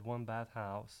 2-bed, 1-bath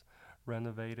house,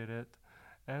 renovated it,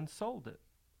 and sold it.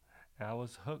 And I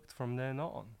was hooked from then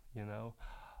on.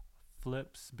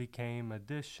 Flips became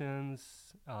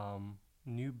additions,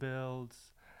 new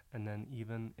builds, and then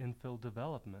even infill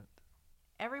development.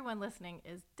 Everyone listening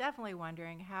is definitely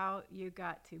wondering how you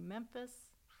got to Memphis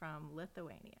from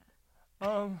Lithuania.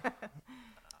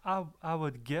 I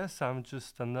would guess I'm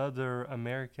just another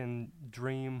American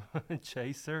dream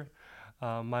chaser.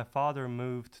 My father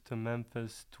moved to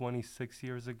Memphis 26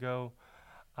 years ago.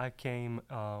 I came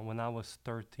when I was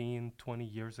 13, 20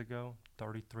 years ago,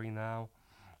 33 now.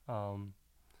 And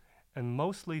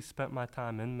mostly spent my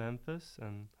time in Memphis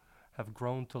and have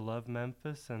grown to love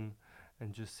Memphis and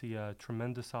just see a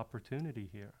tremendous opportunity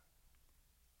here.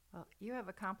 Well, you have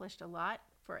accomplished a lot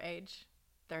for age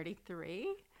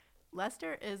 33.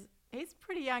 Lester he's a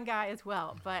pretty young guy as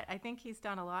well, but I think he's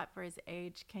done a lot for his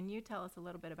age. Can you tell us a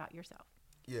little bit about yourself?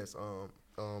 Yes.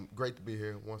 Great to be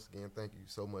here once again. Thank you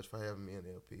so much for having me in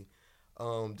LP.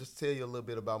 Just to tell you a little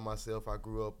bit about myself. I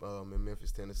grew up in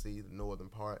Memphis, Tennessee, the northern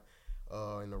part,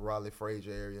 in the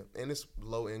Raleigh-Frazier area, and it's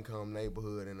low-income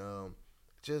neighborhood, and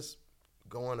just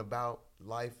going about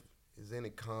life is any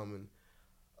common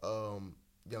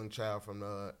young child from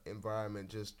the environment,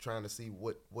 just trying to see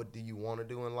what do you want to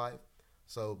do in life.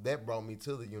 So that brought me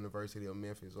to the University of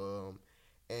Memphis,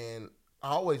 and I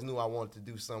always knew I wanted to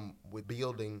do something with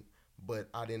building, but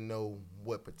I didn't know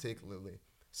what particularly.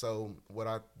 So what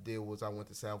I did was I went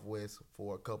to Southwest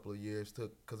for a couple of years,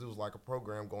 because it was like a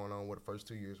program going on where the first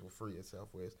 2 years were free at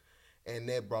Southwest. And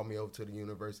that brought me over to the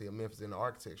University of Memphis in the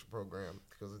architecture program,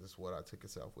 because that's what I took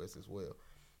at Southwest as well.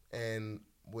 And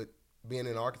with being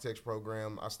in the architecture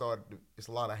program, it's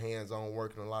a lot of hands-on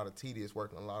work and a lot of tedious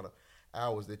work and a lot of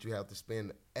hours that you have to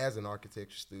spend as an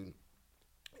architecture student.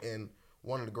 And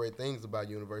one of the great things about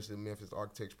University of Memphis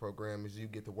architecture program is you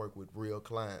get to work with real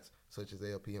clients, such as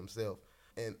LP himself.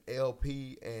 And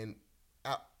LP, and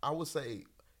I would say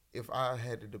if I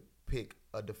had to pick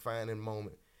a defining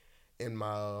moment in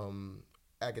my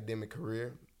academic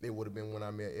career, it would have been when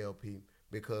I met LP,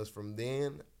 because from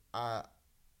then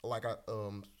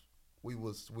we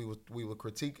would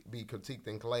be critiqued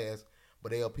in class,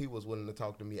 but LP was willing to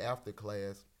talk to me after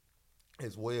class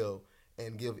as well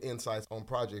and give insights on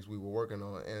projects we were working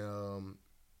on,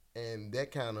 and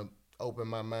that kind of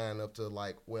opened my mind up to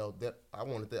like, well, that I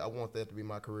want that to be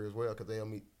my career as well, because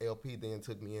LP then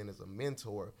took me in as a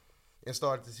mentor and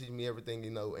started to teach me everything,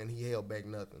 and he held back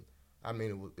nothing. I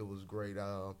mean, it was great.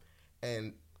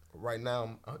 And right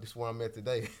now, this is where I'm at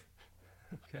today.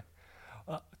 Okay.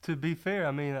 To be fair,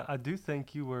 I mean, I do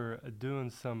think you were doing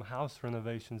some house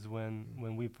renovations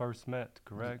when we first met,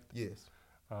 correct? Yes.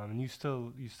 And you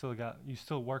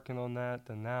still working on that,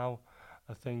 and now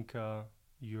I think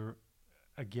you're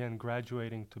again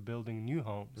graduating to building new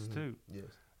homes too.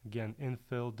 Yes. Again,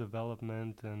 infill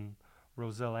development, and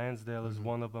Roselle Ansdale is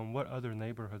one of them. What other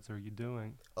neighborhoods are you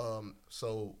doing?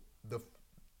 So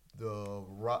the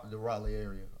Raleigh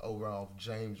area over off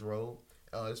James Road.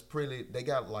 It's pretty. They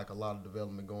got like a lot of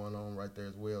development going on right there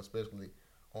as well, especially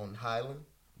on Highland.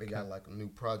 They got like new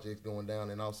projects going down,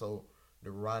 and also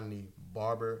the Rodney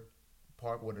Barber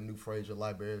Park where the new Fraser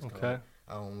Library is coming.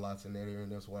 I own lots in that area,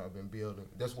 and that's where I've been building.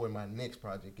 That's where my next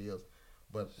project is.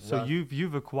 But so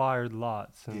you've acquired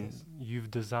lots and yes. You've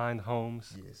designed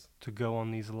homes Yes. to go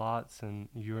on these lots, and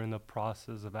you're in the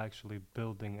process of actually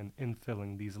building and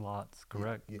infilling these lots,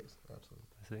 correct? Yes, absolutely.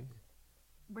 I see.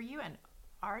 Were you an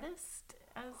artist?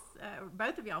 As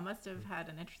both of y'all must have had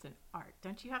an interest in art.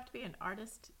 Don't you have to be an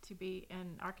artist to be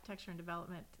in architecture and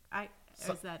development?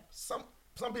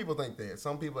 Some people think that.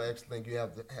 Some people actually think you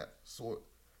have to have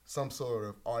some sort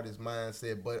of artist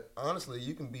mindset. But honestly,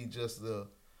 you can be just the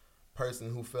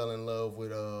person who fell in love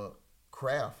with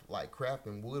craft, like craft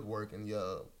and woodworking.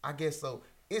 I guess so.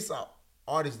 It's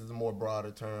artist is a more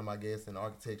broader term, I guess, and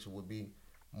architecture would be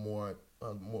more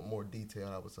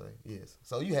detailed, I would say. Yes.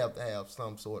 So you have to have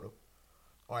some sort of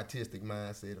artistic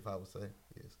mindset, if I would say.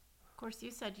 Yes. Of course,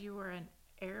 you said you were an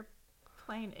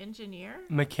airplane engineer.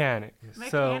 Mechanic.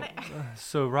 Mechanic.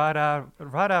 So right out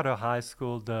of high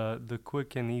school, the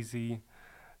quick and easy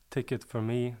ticket for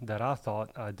me that I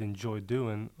thought I'd enjoy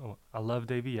doing. I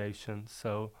loved aviation,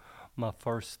 so my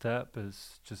first step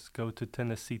is just go to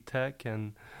Tennessee Tech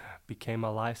and became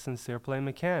a licensed airplane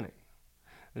mechanic.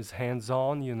 It's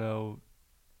hands-on,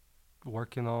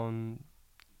 working on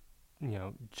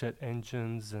jet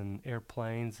engines and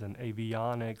airplanes and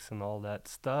avionics and all that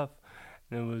stuff.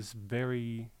 And it was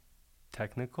very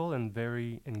technical and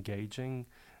very engaging,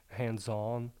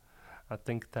 hands-on. I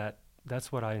think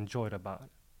that's what I enjoyed about it.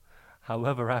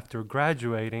 However, after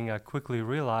graduating, I quickly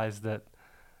realized that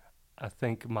I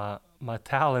think my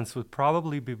talents would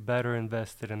probably be better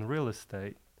invested in real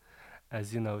estate. As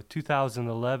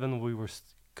 2011, we were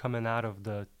coming out of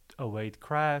the '08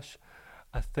 crash.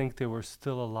 I think there were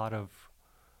still a lot of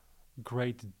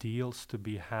great deals to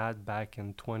be had back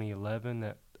in 2011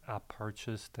 that I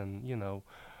purchased and,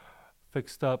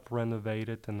 fixed up,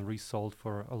 renovated, and resold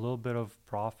for a little bit of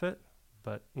profit.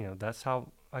 But, that's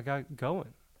how I got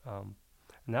going.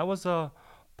 And that was a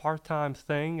part-time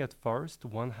thing at first,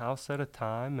 one house at a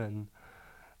time, and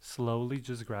slowly,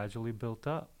 just gradually built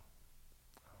up.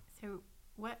 So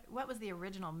what was the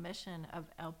original mission of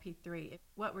LP3?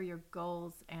 What were your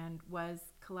goals, and was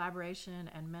collaboration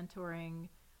and mentoring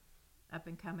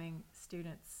up-and-coming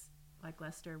students like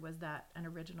Lester, was that an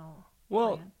original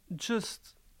plan?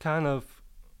 Just kind of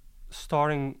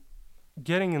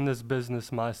getting in this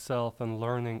business myself and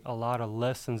learning a lot of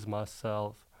lessons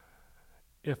myself.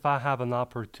 If I have an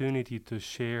opportunity to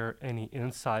share any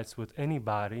insights with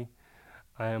anybody,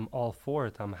 I am all for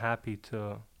it. I'm happy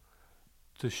to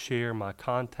share my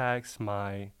contacts,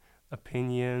 my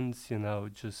opinions,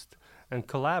 and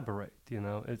collaborate.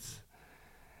 It's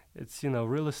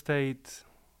real estate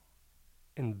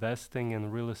investing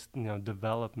and real estate,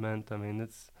 development. I mean,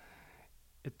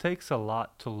 it takes a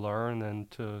lot to learn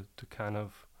and to kind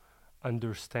of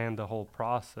understand the whole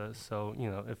process. So,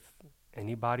 if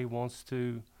anybody wants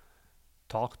to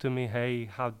talk to me, hey,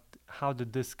 how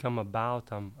did this come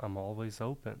about? I'm always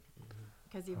open.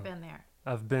 Because you've been there.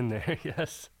 I've been there,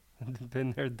 yes.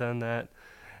 Been there, done that.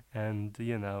 And,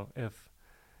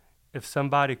 if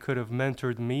somebody could have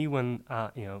mentored me when,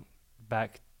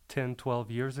 back 10, 12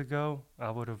 years ago,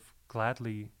 I would have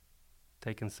gladly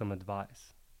taken some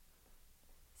advice.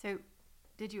 So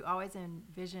did you always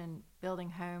envision building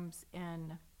homes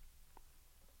in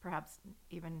perhaps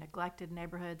even neglected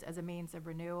neighborhoods as a means of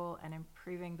renewal and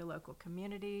improving the local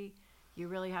community? You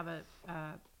really have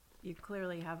you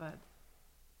clearly have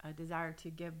a desire to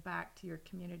give back to your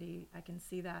community. I can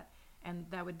see that. And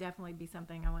that would definitely be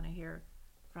something I want to hear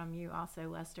from you also,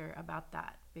 Lester, about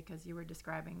that, because you were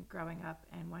describing growing up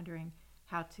and wondering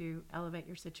how to elevate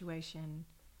your situation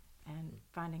and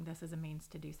finding this as a means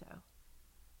to do so.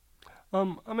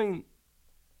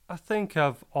 I think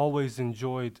I've always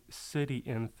enjoyed city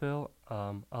infill.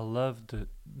 I love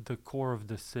the core of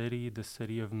the city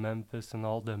of Memphis, and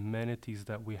all the amenities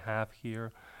that we have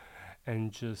here,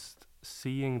 and just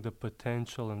seeing the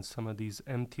potential in some of these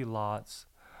empty lots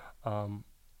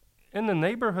in the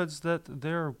neighborhoods that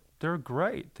they're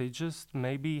great. They just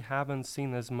maybe haven't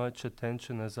seen as much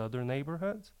attention as other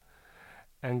neighborhoods.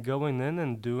 And going in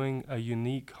and doing a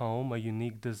unique home, a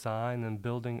unique design, and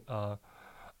building a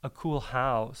cool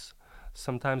house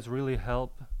sometimes really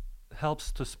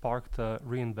helps to spark the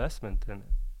reinvestment in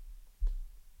it.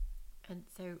 And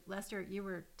so, Lester, you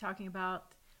were talking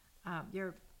about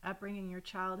your upbringing, your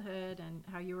childhood, and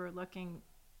how you were looking,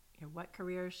 what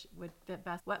careers would fit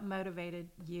best. What motivated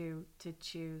you to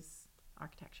choose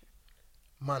architecture?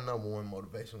 my number one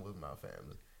motivation was my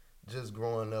family. Just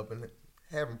growing up and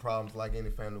having problems like any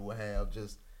family would have,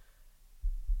 just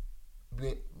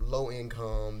being low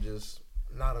income, just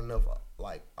not enough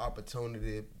like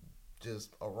opportunity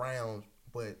just around,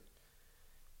 but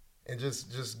and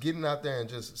just getting out there and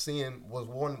just seeing was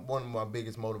one of my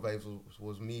biggest motivations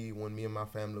was me when me and my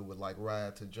family would like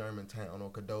ride to Germantown or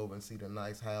Cordova and see the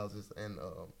nice houses and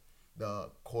the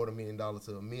 $250,000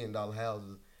 to $1 million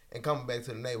houses, and coming back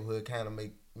to the neighborhood kind of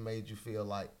made you feel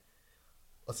like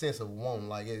a sense of want,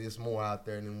 like it's more out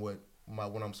there than what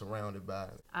I'm surrounded by.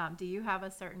 Do you have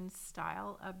a certain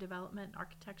style of development,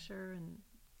 architecture, and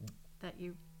that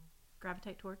you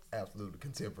gravitate towards? Absolutely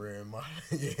contemporary and modern.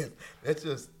 Yes,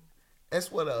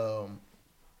 that's what I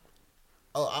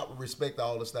respect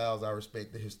all the styles. I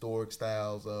respect the historic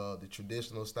styles, the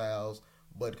traditional styles,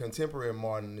 but contemporary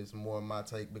modern is more my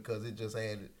take because it just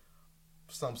added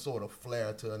some sort of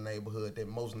flair to a neighborhood that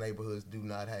most neighborhoods do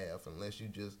not have, unless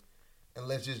it's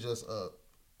just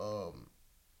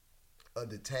a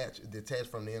detached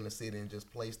from the inner city and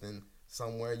just placed in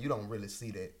somewhere. You don't really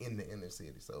see that in the inner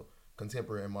city. So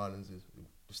contemporary moderns is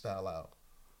the style I'll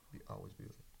always be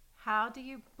with. How do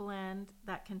you blend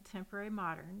that contemporary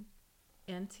modern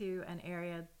into an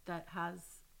area that has,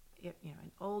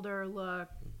 an older look,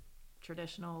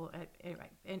 traditional, anyway,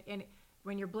 and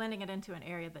when you're blending it into an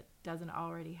area that doesn't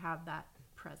already have that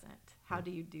present, how do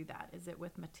you do that? Is it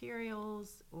with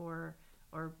materials or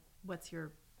what's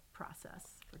your process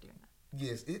for doing that?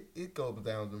 Yes, it goes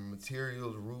down to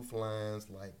materials, roof lines,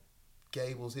 like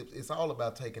gables, hips. It's all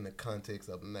about taking the context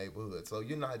of the neighborhood. So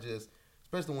you're not just,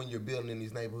 especially when you're building in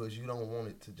these neighborhoods, you don't want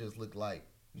it to just look like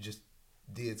you just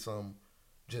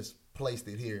just placed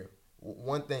it here.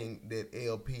 One thing that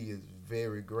LP is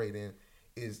very great in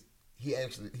is he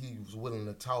was willing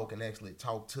to talk and actually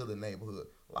talk to the neighborhood.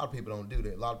 A lot of people don't do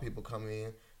that. A lot of people come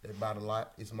in, they buy the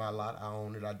lot, it's my lot, I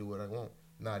own it, I do what I want.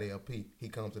 Not LP. He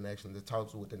comes and actually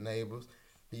talks with the neighbors.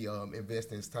 He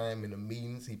invests his time in the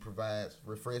meetings. He provides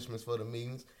refreshments for the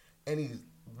meetings, and he's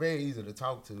very easy to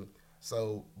talk to.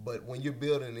 So, but when you're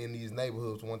building in these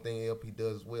neighborhoods, one thing LP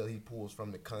does well, he pulls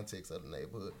from the context of the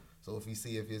neighborhood. So if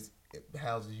his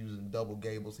houses using double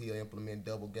gables, he'll implement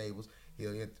double gables.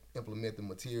 He'll implement the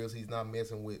materials. He's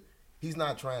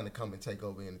not trying to come and take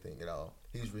over anything at all.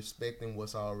 He's respecting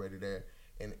what's already there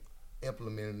and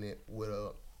implementing it with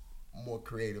a more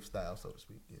creative style, so to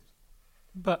speak. Yes.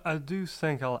 But I do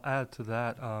think I'll add to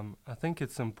that. I think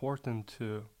it's important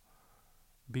to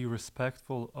be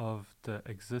respectful of the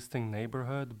existing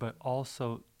neighborhood, but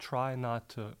also try not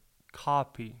to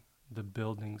copy the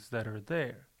buildings that are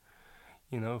there.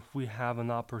 If we have an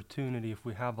opportunity, if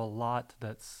we have a lot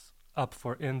that's up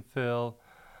for infill,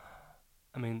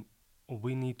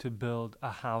 we need to build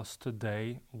a house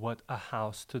today, what a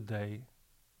house today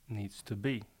needs to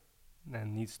be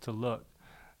and needs to look.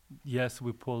 Yes,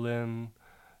 we pull in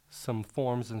some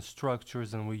forms and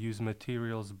structures and we use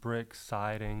materials, brick,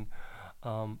 siding,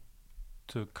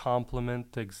 to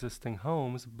complement the existing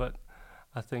homes, but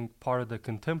I think part of the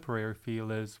contemporary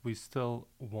feel is we still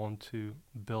want to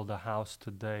build a house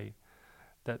today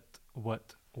that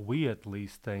what we at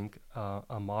least think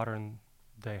a modern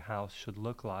day house should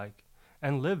look like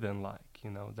and live in like.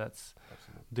 That's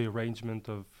absolutely the arrangement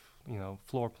of,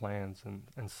 floor plans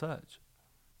and such.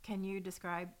 Can you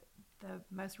describe the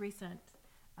most recent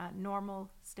Normal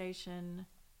station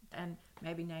and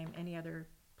maybe name any other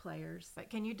players? But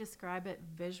can you describe it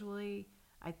visually?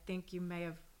 I think you may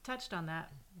have touched on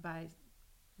that by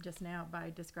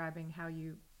describing how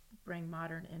you bring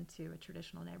modern into a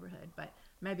traditional neighborhood, but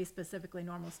maybe specifically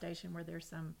Normal Station where there's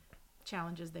some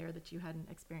challenges there that you hadn't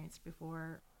experienced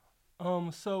before.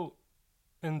 So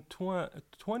in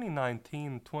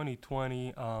 2019,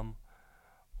 2020,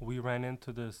 we ran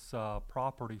into this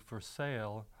property for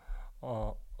sale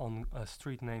on a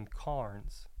street named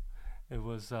Carnes. It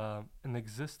was an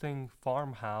existing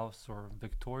farmhouse or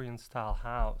Victorian-style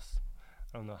house.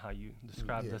 I don't know how you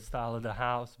describe the style of the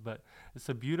house, but it's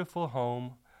a beautiful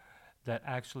home that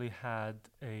actually had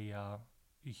a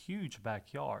huge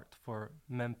backyard for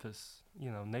Memphis,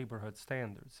 neighborhood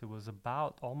standards. It was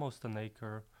about almost an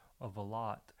acre of a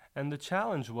lot. And the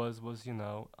challenge was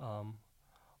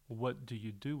what do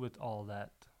you do with all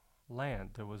that land?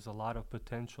 There was a lot of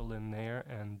potential in there,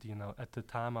 and at the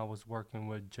time I was working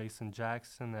with Jason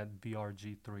Jackson at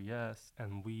BRG3S,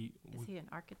 and Is he an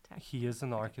architect? He is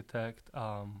an architect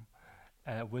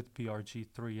with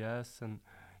BRG3S, and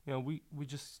we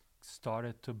just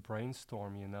started to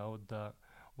brainstorm.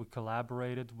 We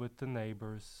collaborated with the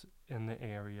neighbors in the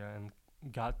area and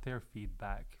got their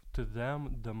feedback. To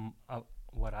them,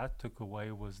 what I took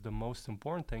away was the most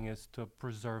important thing is to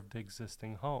preserve the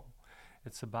existing home.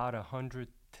 It's about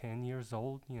 110 years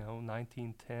old,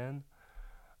 1910,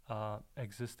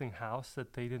 existing house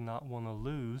that they did not want to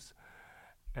lose.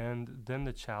 And then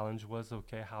the challenge was,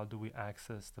 okay, how do we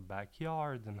access the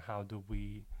backyard, and how do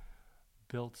we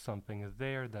build something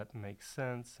there that makes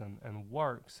sense and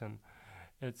works? And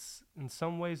it's, in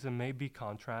some ways, it may be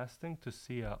contrasting to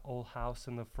see an old house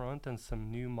in the front and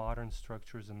some new modern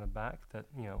structures in the back that,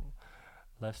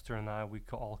 Lester and I, we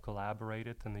all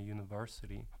collaborated in the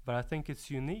university. But I think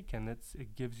it's unique, and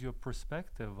it gives you a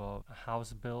perspective of a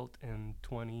house built in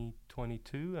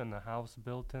 2022 and a house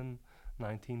built in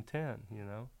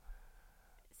 1910.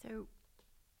 So,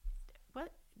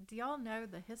 what do y'all know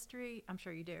the history? I'm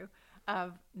sure you do,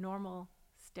 of Normal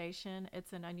Station.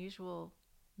 It's an unusual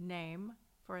name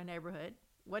for a neighborhood.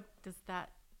 What does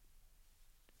that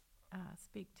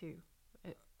speak to?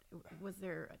 Was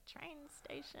there a train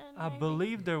station? I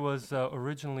believe there was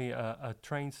originally a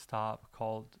train stop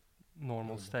called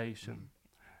Normal Station,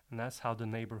 and that's how the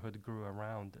neighborhood grew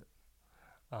around it.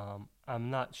 I'm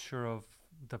not sure of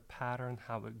the pattern,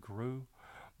 how it grew,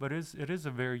 but it is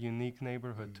a very unique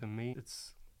neighborhood to me.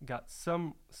 It's got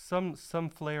some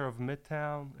flair of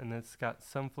Midtown, and it's got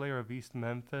some flair of East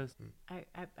Memphis. I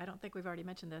don't think we've already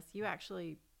mentioned this. You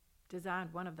actually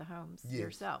designed one of the homes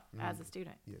yourself as a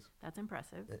student. Yes. That's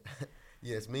impressive.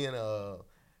 Yes, me and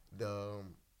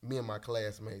my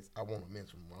classmates, I won't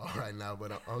mention them all right now,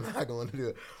 but I'm not going to do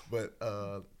it. But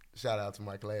shout out to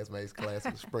my classmates, class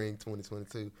of spring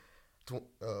 2022.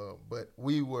 But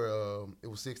we were, it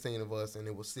was 16 of us, and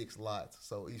it was 6 lots.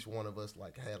 So each one of us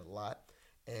had a lot,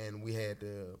 and we had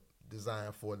to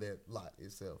design for that lot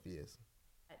itself. Yes.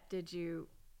 Did you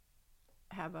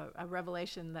have a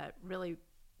revelation that really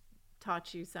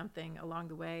taught you something along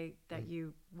the way that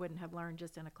you wouldn't have learned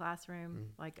just in a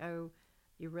classroom? Like, oh,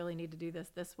 you really need to do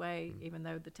this way, even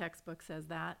though the textbook says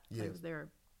that. Yes. So was there?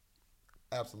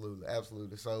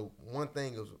 Absolutely. So one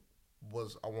thing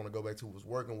was I want to go back to was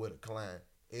working with a client.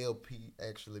 LP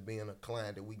actually being a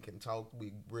client that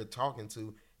we're talking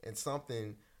to, and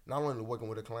something, not only working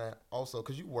with a client, also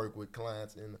because you work with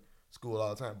clients in school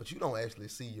all the time, but you don't actually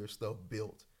see your stuff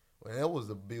built. And that was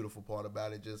the beautiful part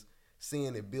about it, just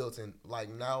seeing it built, and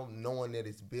now knowing that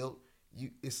it's built,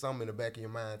 it's something in the back of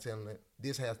your mind telling that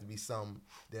this has to be something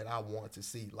that I want to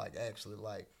see, actually,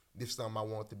 this is something I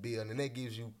want to build, and that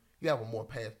gives you have a more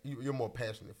you're more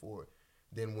passionate for it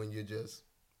than when you're just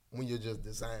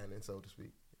designing, so to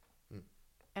speak.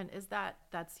 And is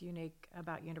that's unique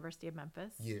about University of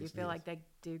Memphis? Yes. You feel like they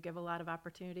do give a lot of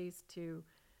opportunities to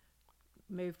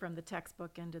move from the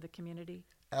textbook into the community?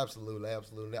 Absolutely.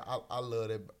 I love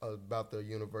that about the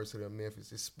University of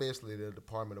Memphis, especially the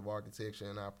Department of Architecture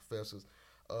and our professors.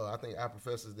 I think our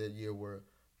professors that year were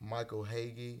Michael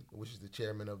Hagee, which is the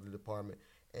chairman of the department,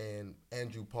 and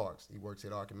Andrew Parks. He works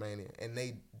at Archimania, and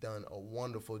they done a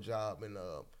wonderful job in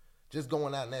just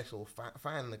going out and actually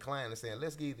finding the client and saying,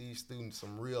 let's give these students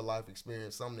some real life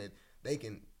experience, something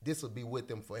that this will be with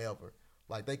them forever.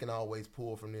 They can always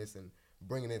pull from this and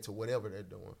bring it into whatever they're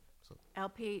doing. So.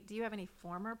 LP, do you have any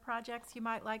former projects you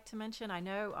might like to mention? I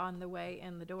know on the way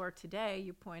in the door today,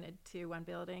 you pointed to one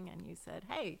building and you said,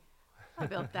 hey, I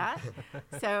built that.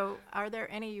 So are there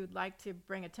any you'd like to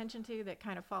bring attention to that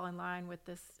kind of fall in line with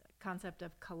this concept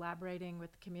of collaborating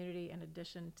with the community in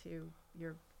addition to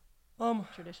your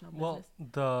traditional business?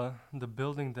 Well, the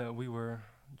building that we were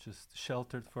just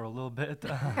sheltered for a little bit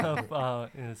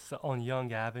is on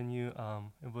Young Avenue.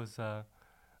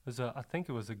 I think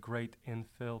it was a great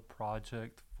infill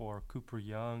project for Cooper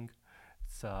Young.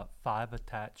 It's a 5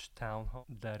 attached townhome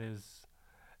that is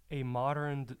a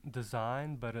modern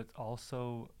design, but it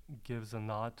also gives a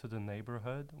nod to the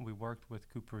neighborhood. We worked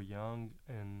with Cooper Young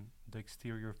in the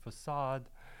exterior facade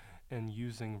and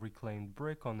using reclaimed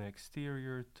brick on the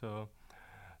exterior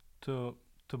to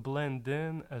blend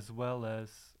in as well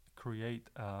as create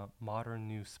a modern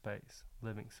new space,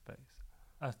 living space.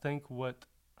 I think what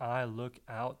I look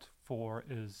out for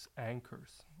is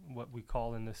anchors, what we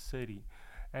call in the city.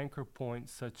 Anchor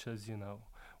points such as,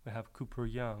 we have Cooper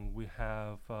Young, we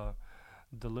have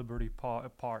the Liberty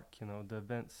Park, the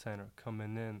event center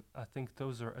coming in. I think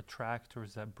those are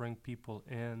attractors that bring people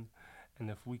in, and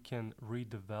if we can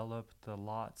redevelop the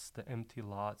lots, the empty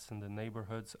lots in the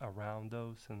neighborhoods around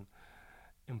those and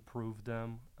improve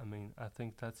them, I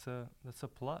think that's a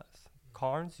plus.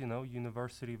 Carnes,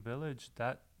 University Village,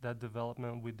 that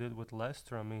development we did with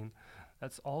Lester,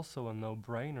 that's also a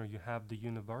no-brainer. You have the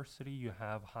university, you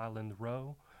have Highland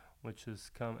Row, which is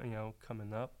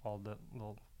coming up, all the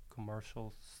little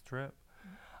commercial strip.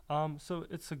 So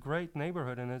it's a great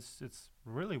neighborhood, and it's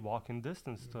really walking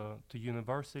distance to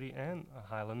University and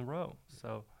Highland Row.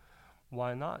 So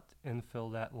why not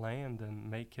infill that land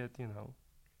and make it,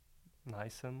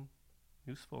 nice and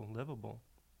useful, livable?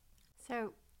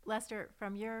 So, Lester,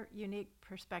 from your unique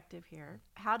perspective here,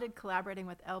 how did collaborating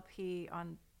with LP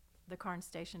on the Karn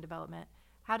Station development,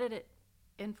 how did it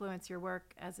influence your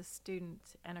work as a student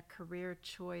and a career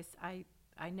choice? I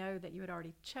know that you had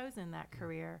already chosen that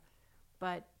career,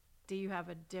 but do you have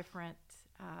a different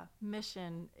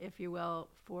mission, if you will,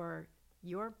 for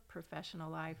your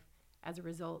professional life as a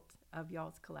result of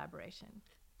y'all's collaboration?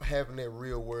 Having that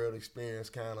real world experience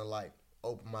kind of like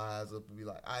opened my eyes up to be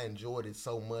like, I enjoyed it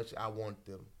so much. I want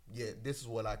to, this is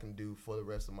what I can do for the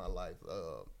rest of my life.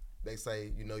 They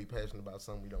say, you're passionate about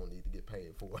something, you don't need to get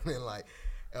paid for it. And like,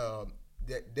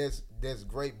 that's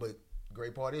great, but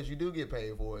great part is you do get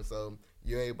paid for it. So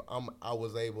I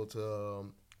was able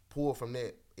to pull from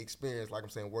that experience, like I'm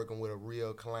saying, working with a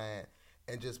real client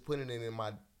and just putting it in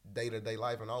my day-to-day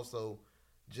life. And also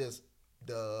just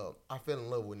I fell in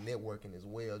love with networking as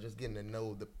well, just getting to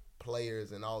know the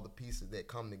players and all the pieces that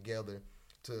come together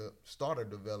to start a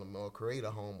development or create a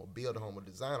home or build a home or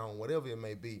design a home, whatever it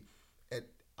may be. At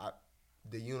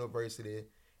the university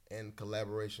and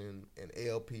collaboration, and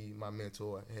LP, my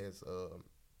mentor,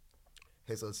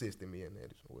 has assisted me in that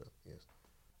as well. Yes.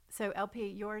 So LP,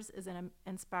 yours is an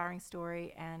inspiring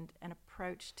story and an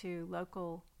approach to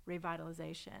local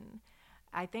revitalization.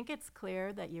 I think it's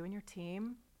clear that you and your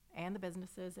team and the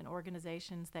businesses and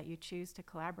organizations that you choose to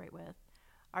collaborate with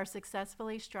are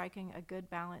successfully striking a good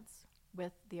balance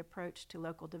with the approach to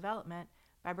local development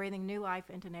by breathing new life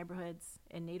into neighborhoods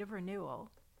in need of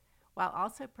renewal, while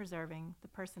also preserving the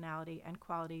personality and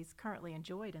qualities currently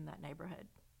enjoyed in that neighborhood.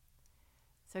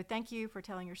 So thank you for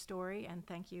telling your story, and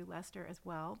thank you, Lester, as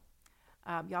well.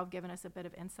 Y'all have given us a bit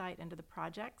of insight into the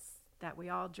projects that we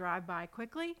all drive by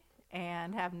quickly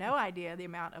and have no idea the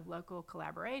amount of local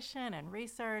collaboration and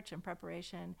research and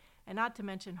preparation, and not to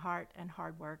mention heart and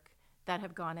hard work that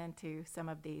have gone into some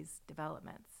of these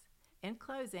developments. In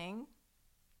closing,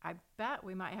 I bet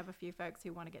we might have a few folks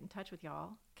who want to get in touch with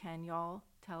y'all. Can y'all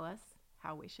tell us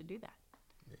how we should do that?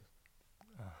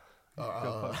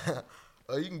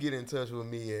 You can get in touch with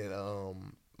me at,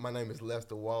 my name is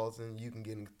Lester Walton. You can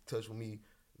get in touch with me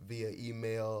via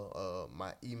email.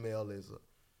 My email is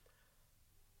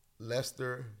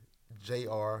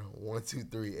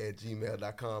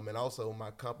lesterjr123@gmail.com. And also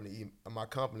my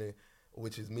company,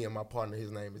 which is me and my partner,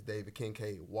 his name is David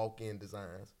Kincaid, Walk-In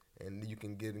Designs. And you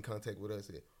can get in contact with us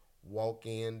at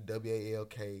Walk-In,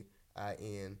 WALKIN,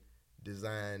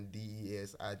 Design,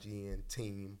 DESIGN,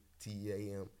 Team,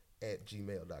 TEAM,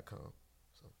 @gmail.com.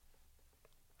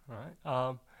 All right.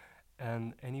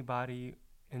 And anybody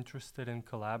interested in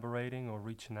collaborating or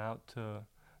reaching out to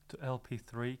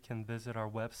LP3 can visit our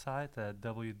website at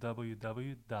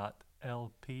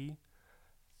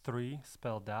www.lp3,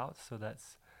 spelled out, so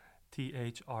that's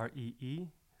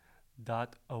THREE.org,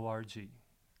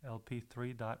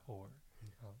 lp3.org.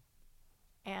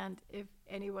 And if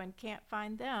anyone can't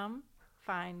find them,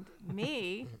 find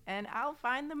me, and I'll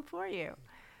find them for you.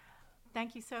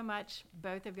 Thank you so much,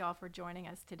 both of y'all, for joining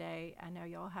us today. I know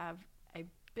y'all have a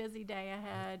busy day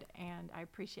ahead, and I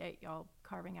appreciate y'all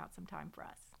carving out some time for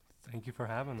us. Thank you for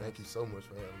having us. Thank you so much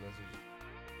for having us.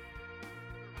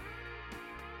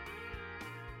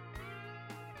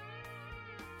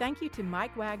 Thank you to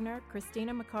Mike Wagner,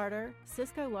 Christina McCarter,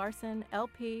 Cisco Larson,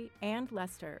 LP, and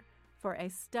Lester for a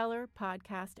stellar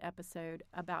podcast episode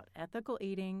about ethical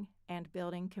eating and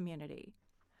building community.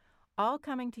 All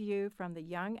coming to you from the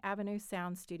Young Avenue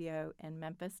Sound Studio in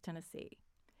Memphis, Tennessee.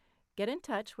 Get in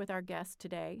touch with our guest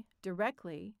today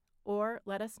directly or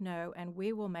let us know and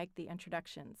we will make the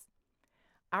introductions.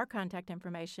 Our contact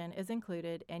information is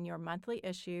included in your monthly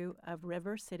issue of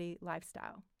River City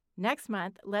Lifestyle. Next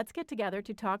month, let's get together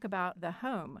to talk about the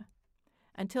home.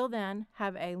 Until then,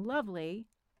 have a lovely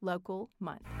local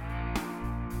month.